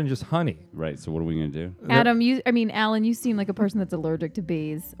 It's more than just honey. Right. So what are we gonna do? Adam, Allan, you seem like a person that's allergic to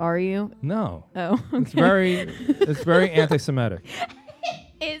bees. Are you? No. Oh, okay. It's very anti-Semitic.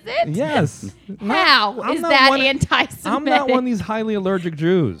 Is it? Yes. How I'm is not that one- anti-Semitic? I'm not one of these highly allergic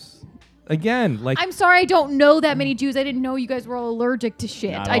Jews. Again, like I'm sorry, I don't know that many Jews. I didn't know you guys were all allergic to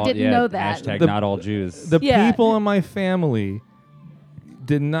shit. Not I all- didn't yeah, know that. Hashtag The- not all Jews. the Yeah. people in my family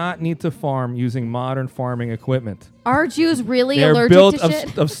did not need to farm using modern farming equipment. Are Jews really They're allergic built to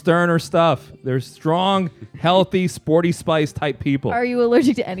shit? of sterner stuff. They're strong, healthy, Sporty Spice type people. Are you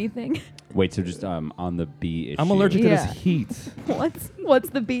allergic to anything? Wait, so just on the bee issue. I'm allergic to Yeah. this heat. What's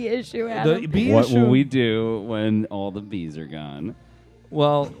the bee issue, Adam? The bee What issue. will we do when all the bees are gone?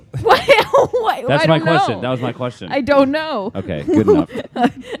 Well, What? That's I my don't question. know. That was my question. I don't know. Okay, good enough.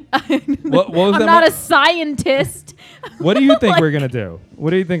 what was I'm that? not a scientist. What do you think Like- we're gonna do?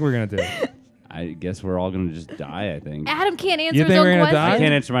 What do you think we're gonna do? I guess we're all gonna just die. I think. Adam can't answer You his think own we're gonna question. die? I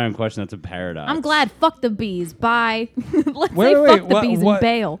can't answer my own question. That's a paradox. I'm glad. Fuck the bees. Bye. Let's Wait, say wait, fuck the what- bees what- and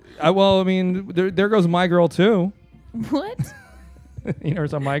bail. Well, I mean, there goes My Girl too. What? You never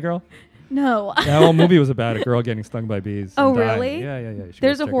saw My Girl? No. That whole movie was about a girl getting stung by bees. Oh, and dying. really? Yeah. You should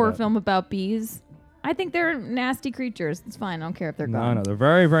There's go a check it horror out. film about bees. I think they're nasty creatures. It's fine. I don't care if they're gone. No, they're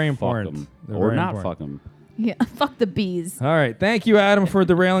very, very fuck important. them They're or very not important. fuck them. Yeah. Fuck the bees. All right. Thank you, Adam, for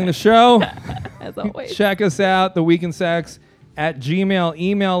derailing the show. As always. Check us out, The Week in Sex, at Gmail.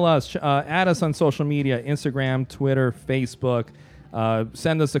 Email us. Add us on social media, Instagram, Twitter, Facebook.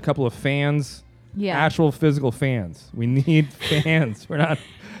 Send us a couple of fans. Yeah. Actual physical fans. We need fans. We're not.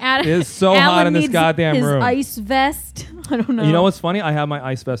 It is so Allan hot in this needs goddamn his room. Ice vest. I don't know. You know what's funny? I have my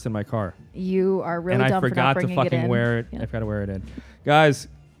ice vest in my car. You are really and dumb I forgot for not to bringing it fucking in. wear it. Yeah. I forgot to wear it in. Guys,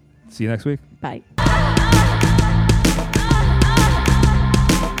 see you next week. Bye.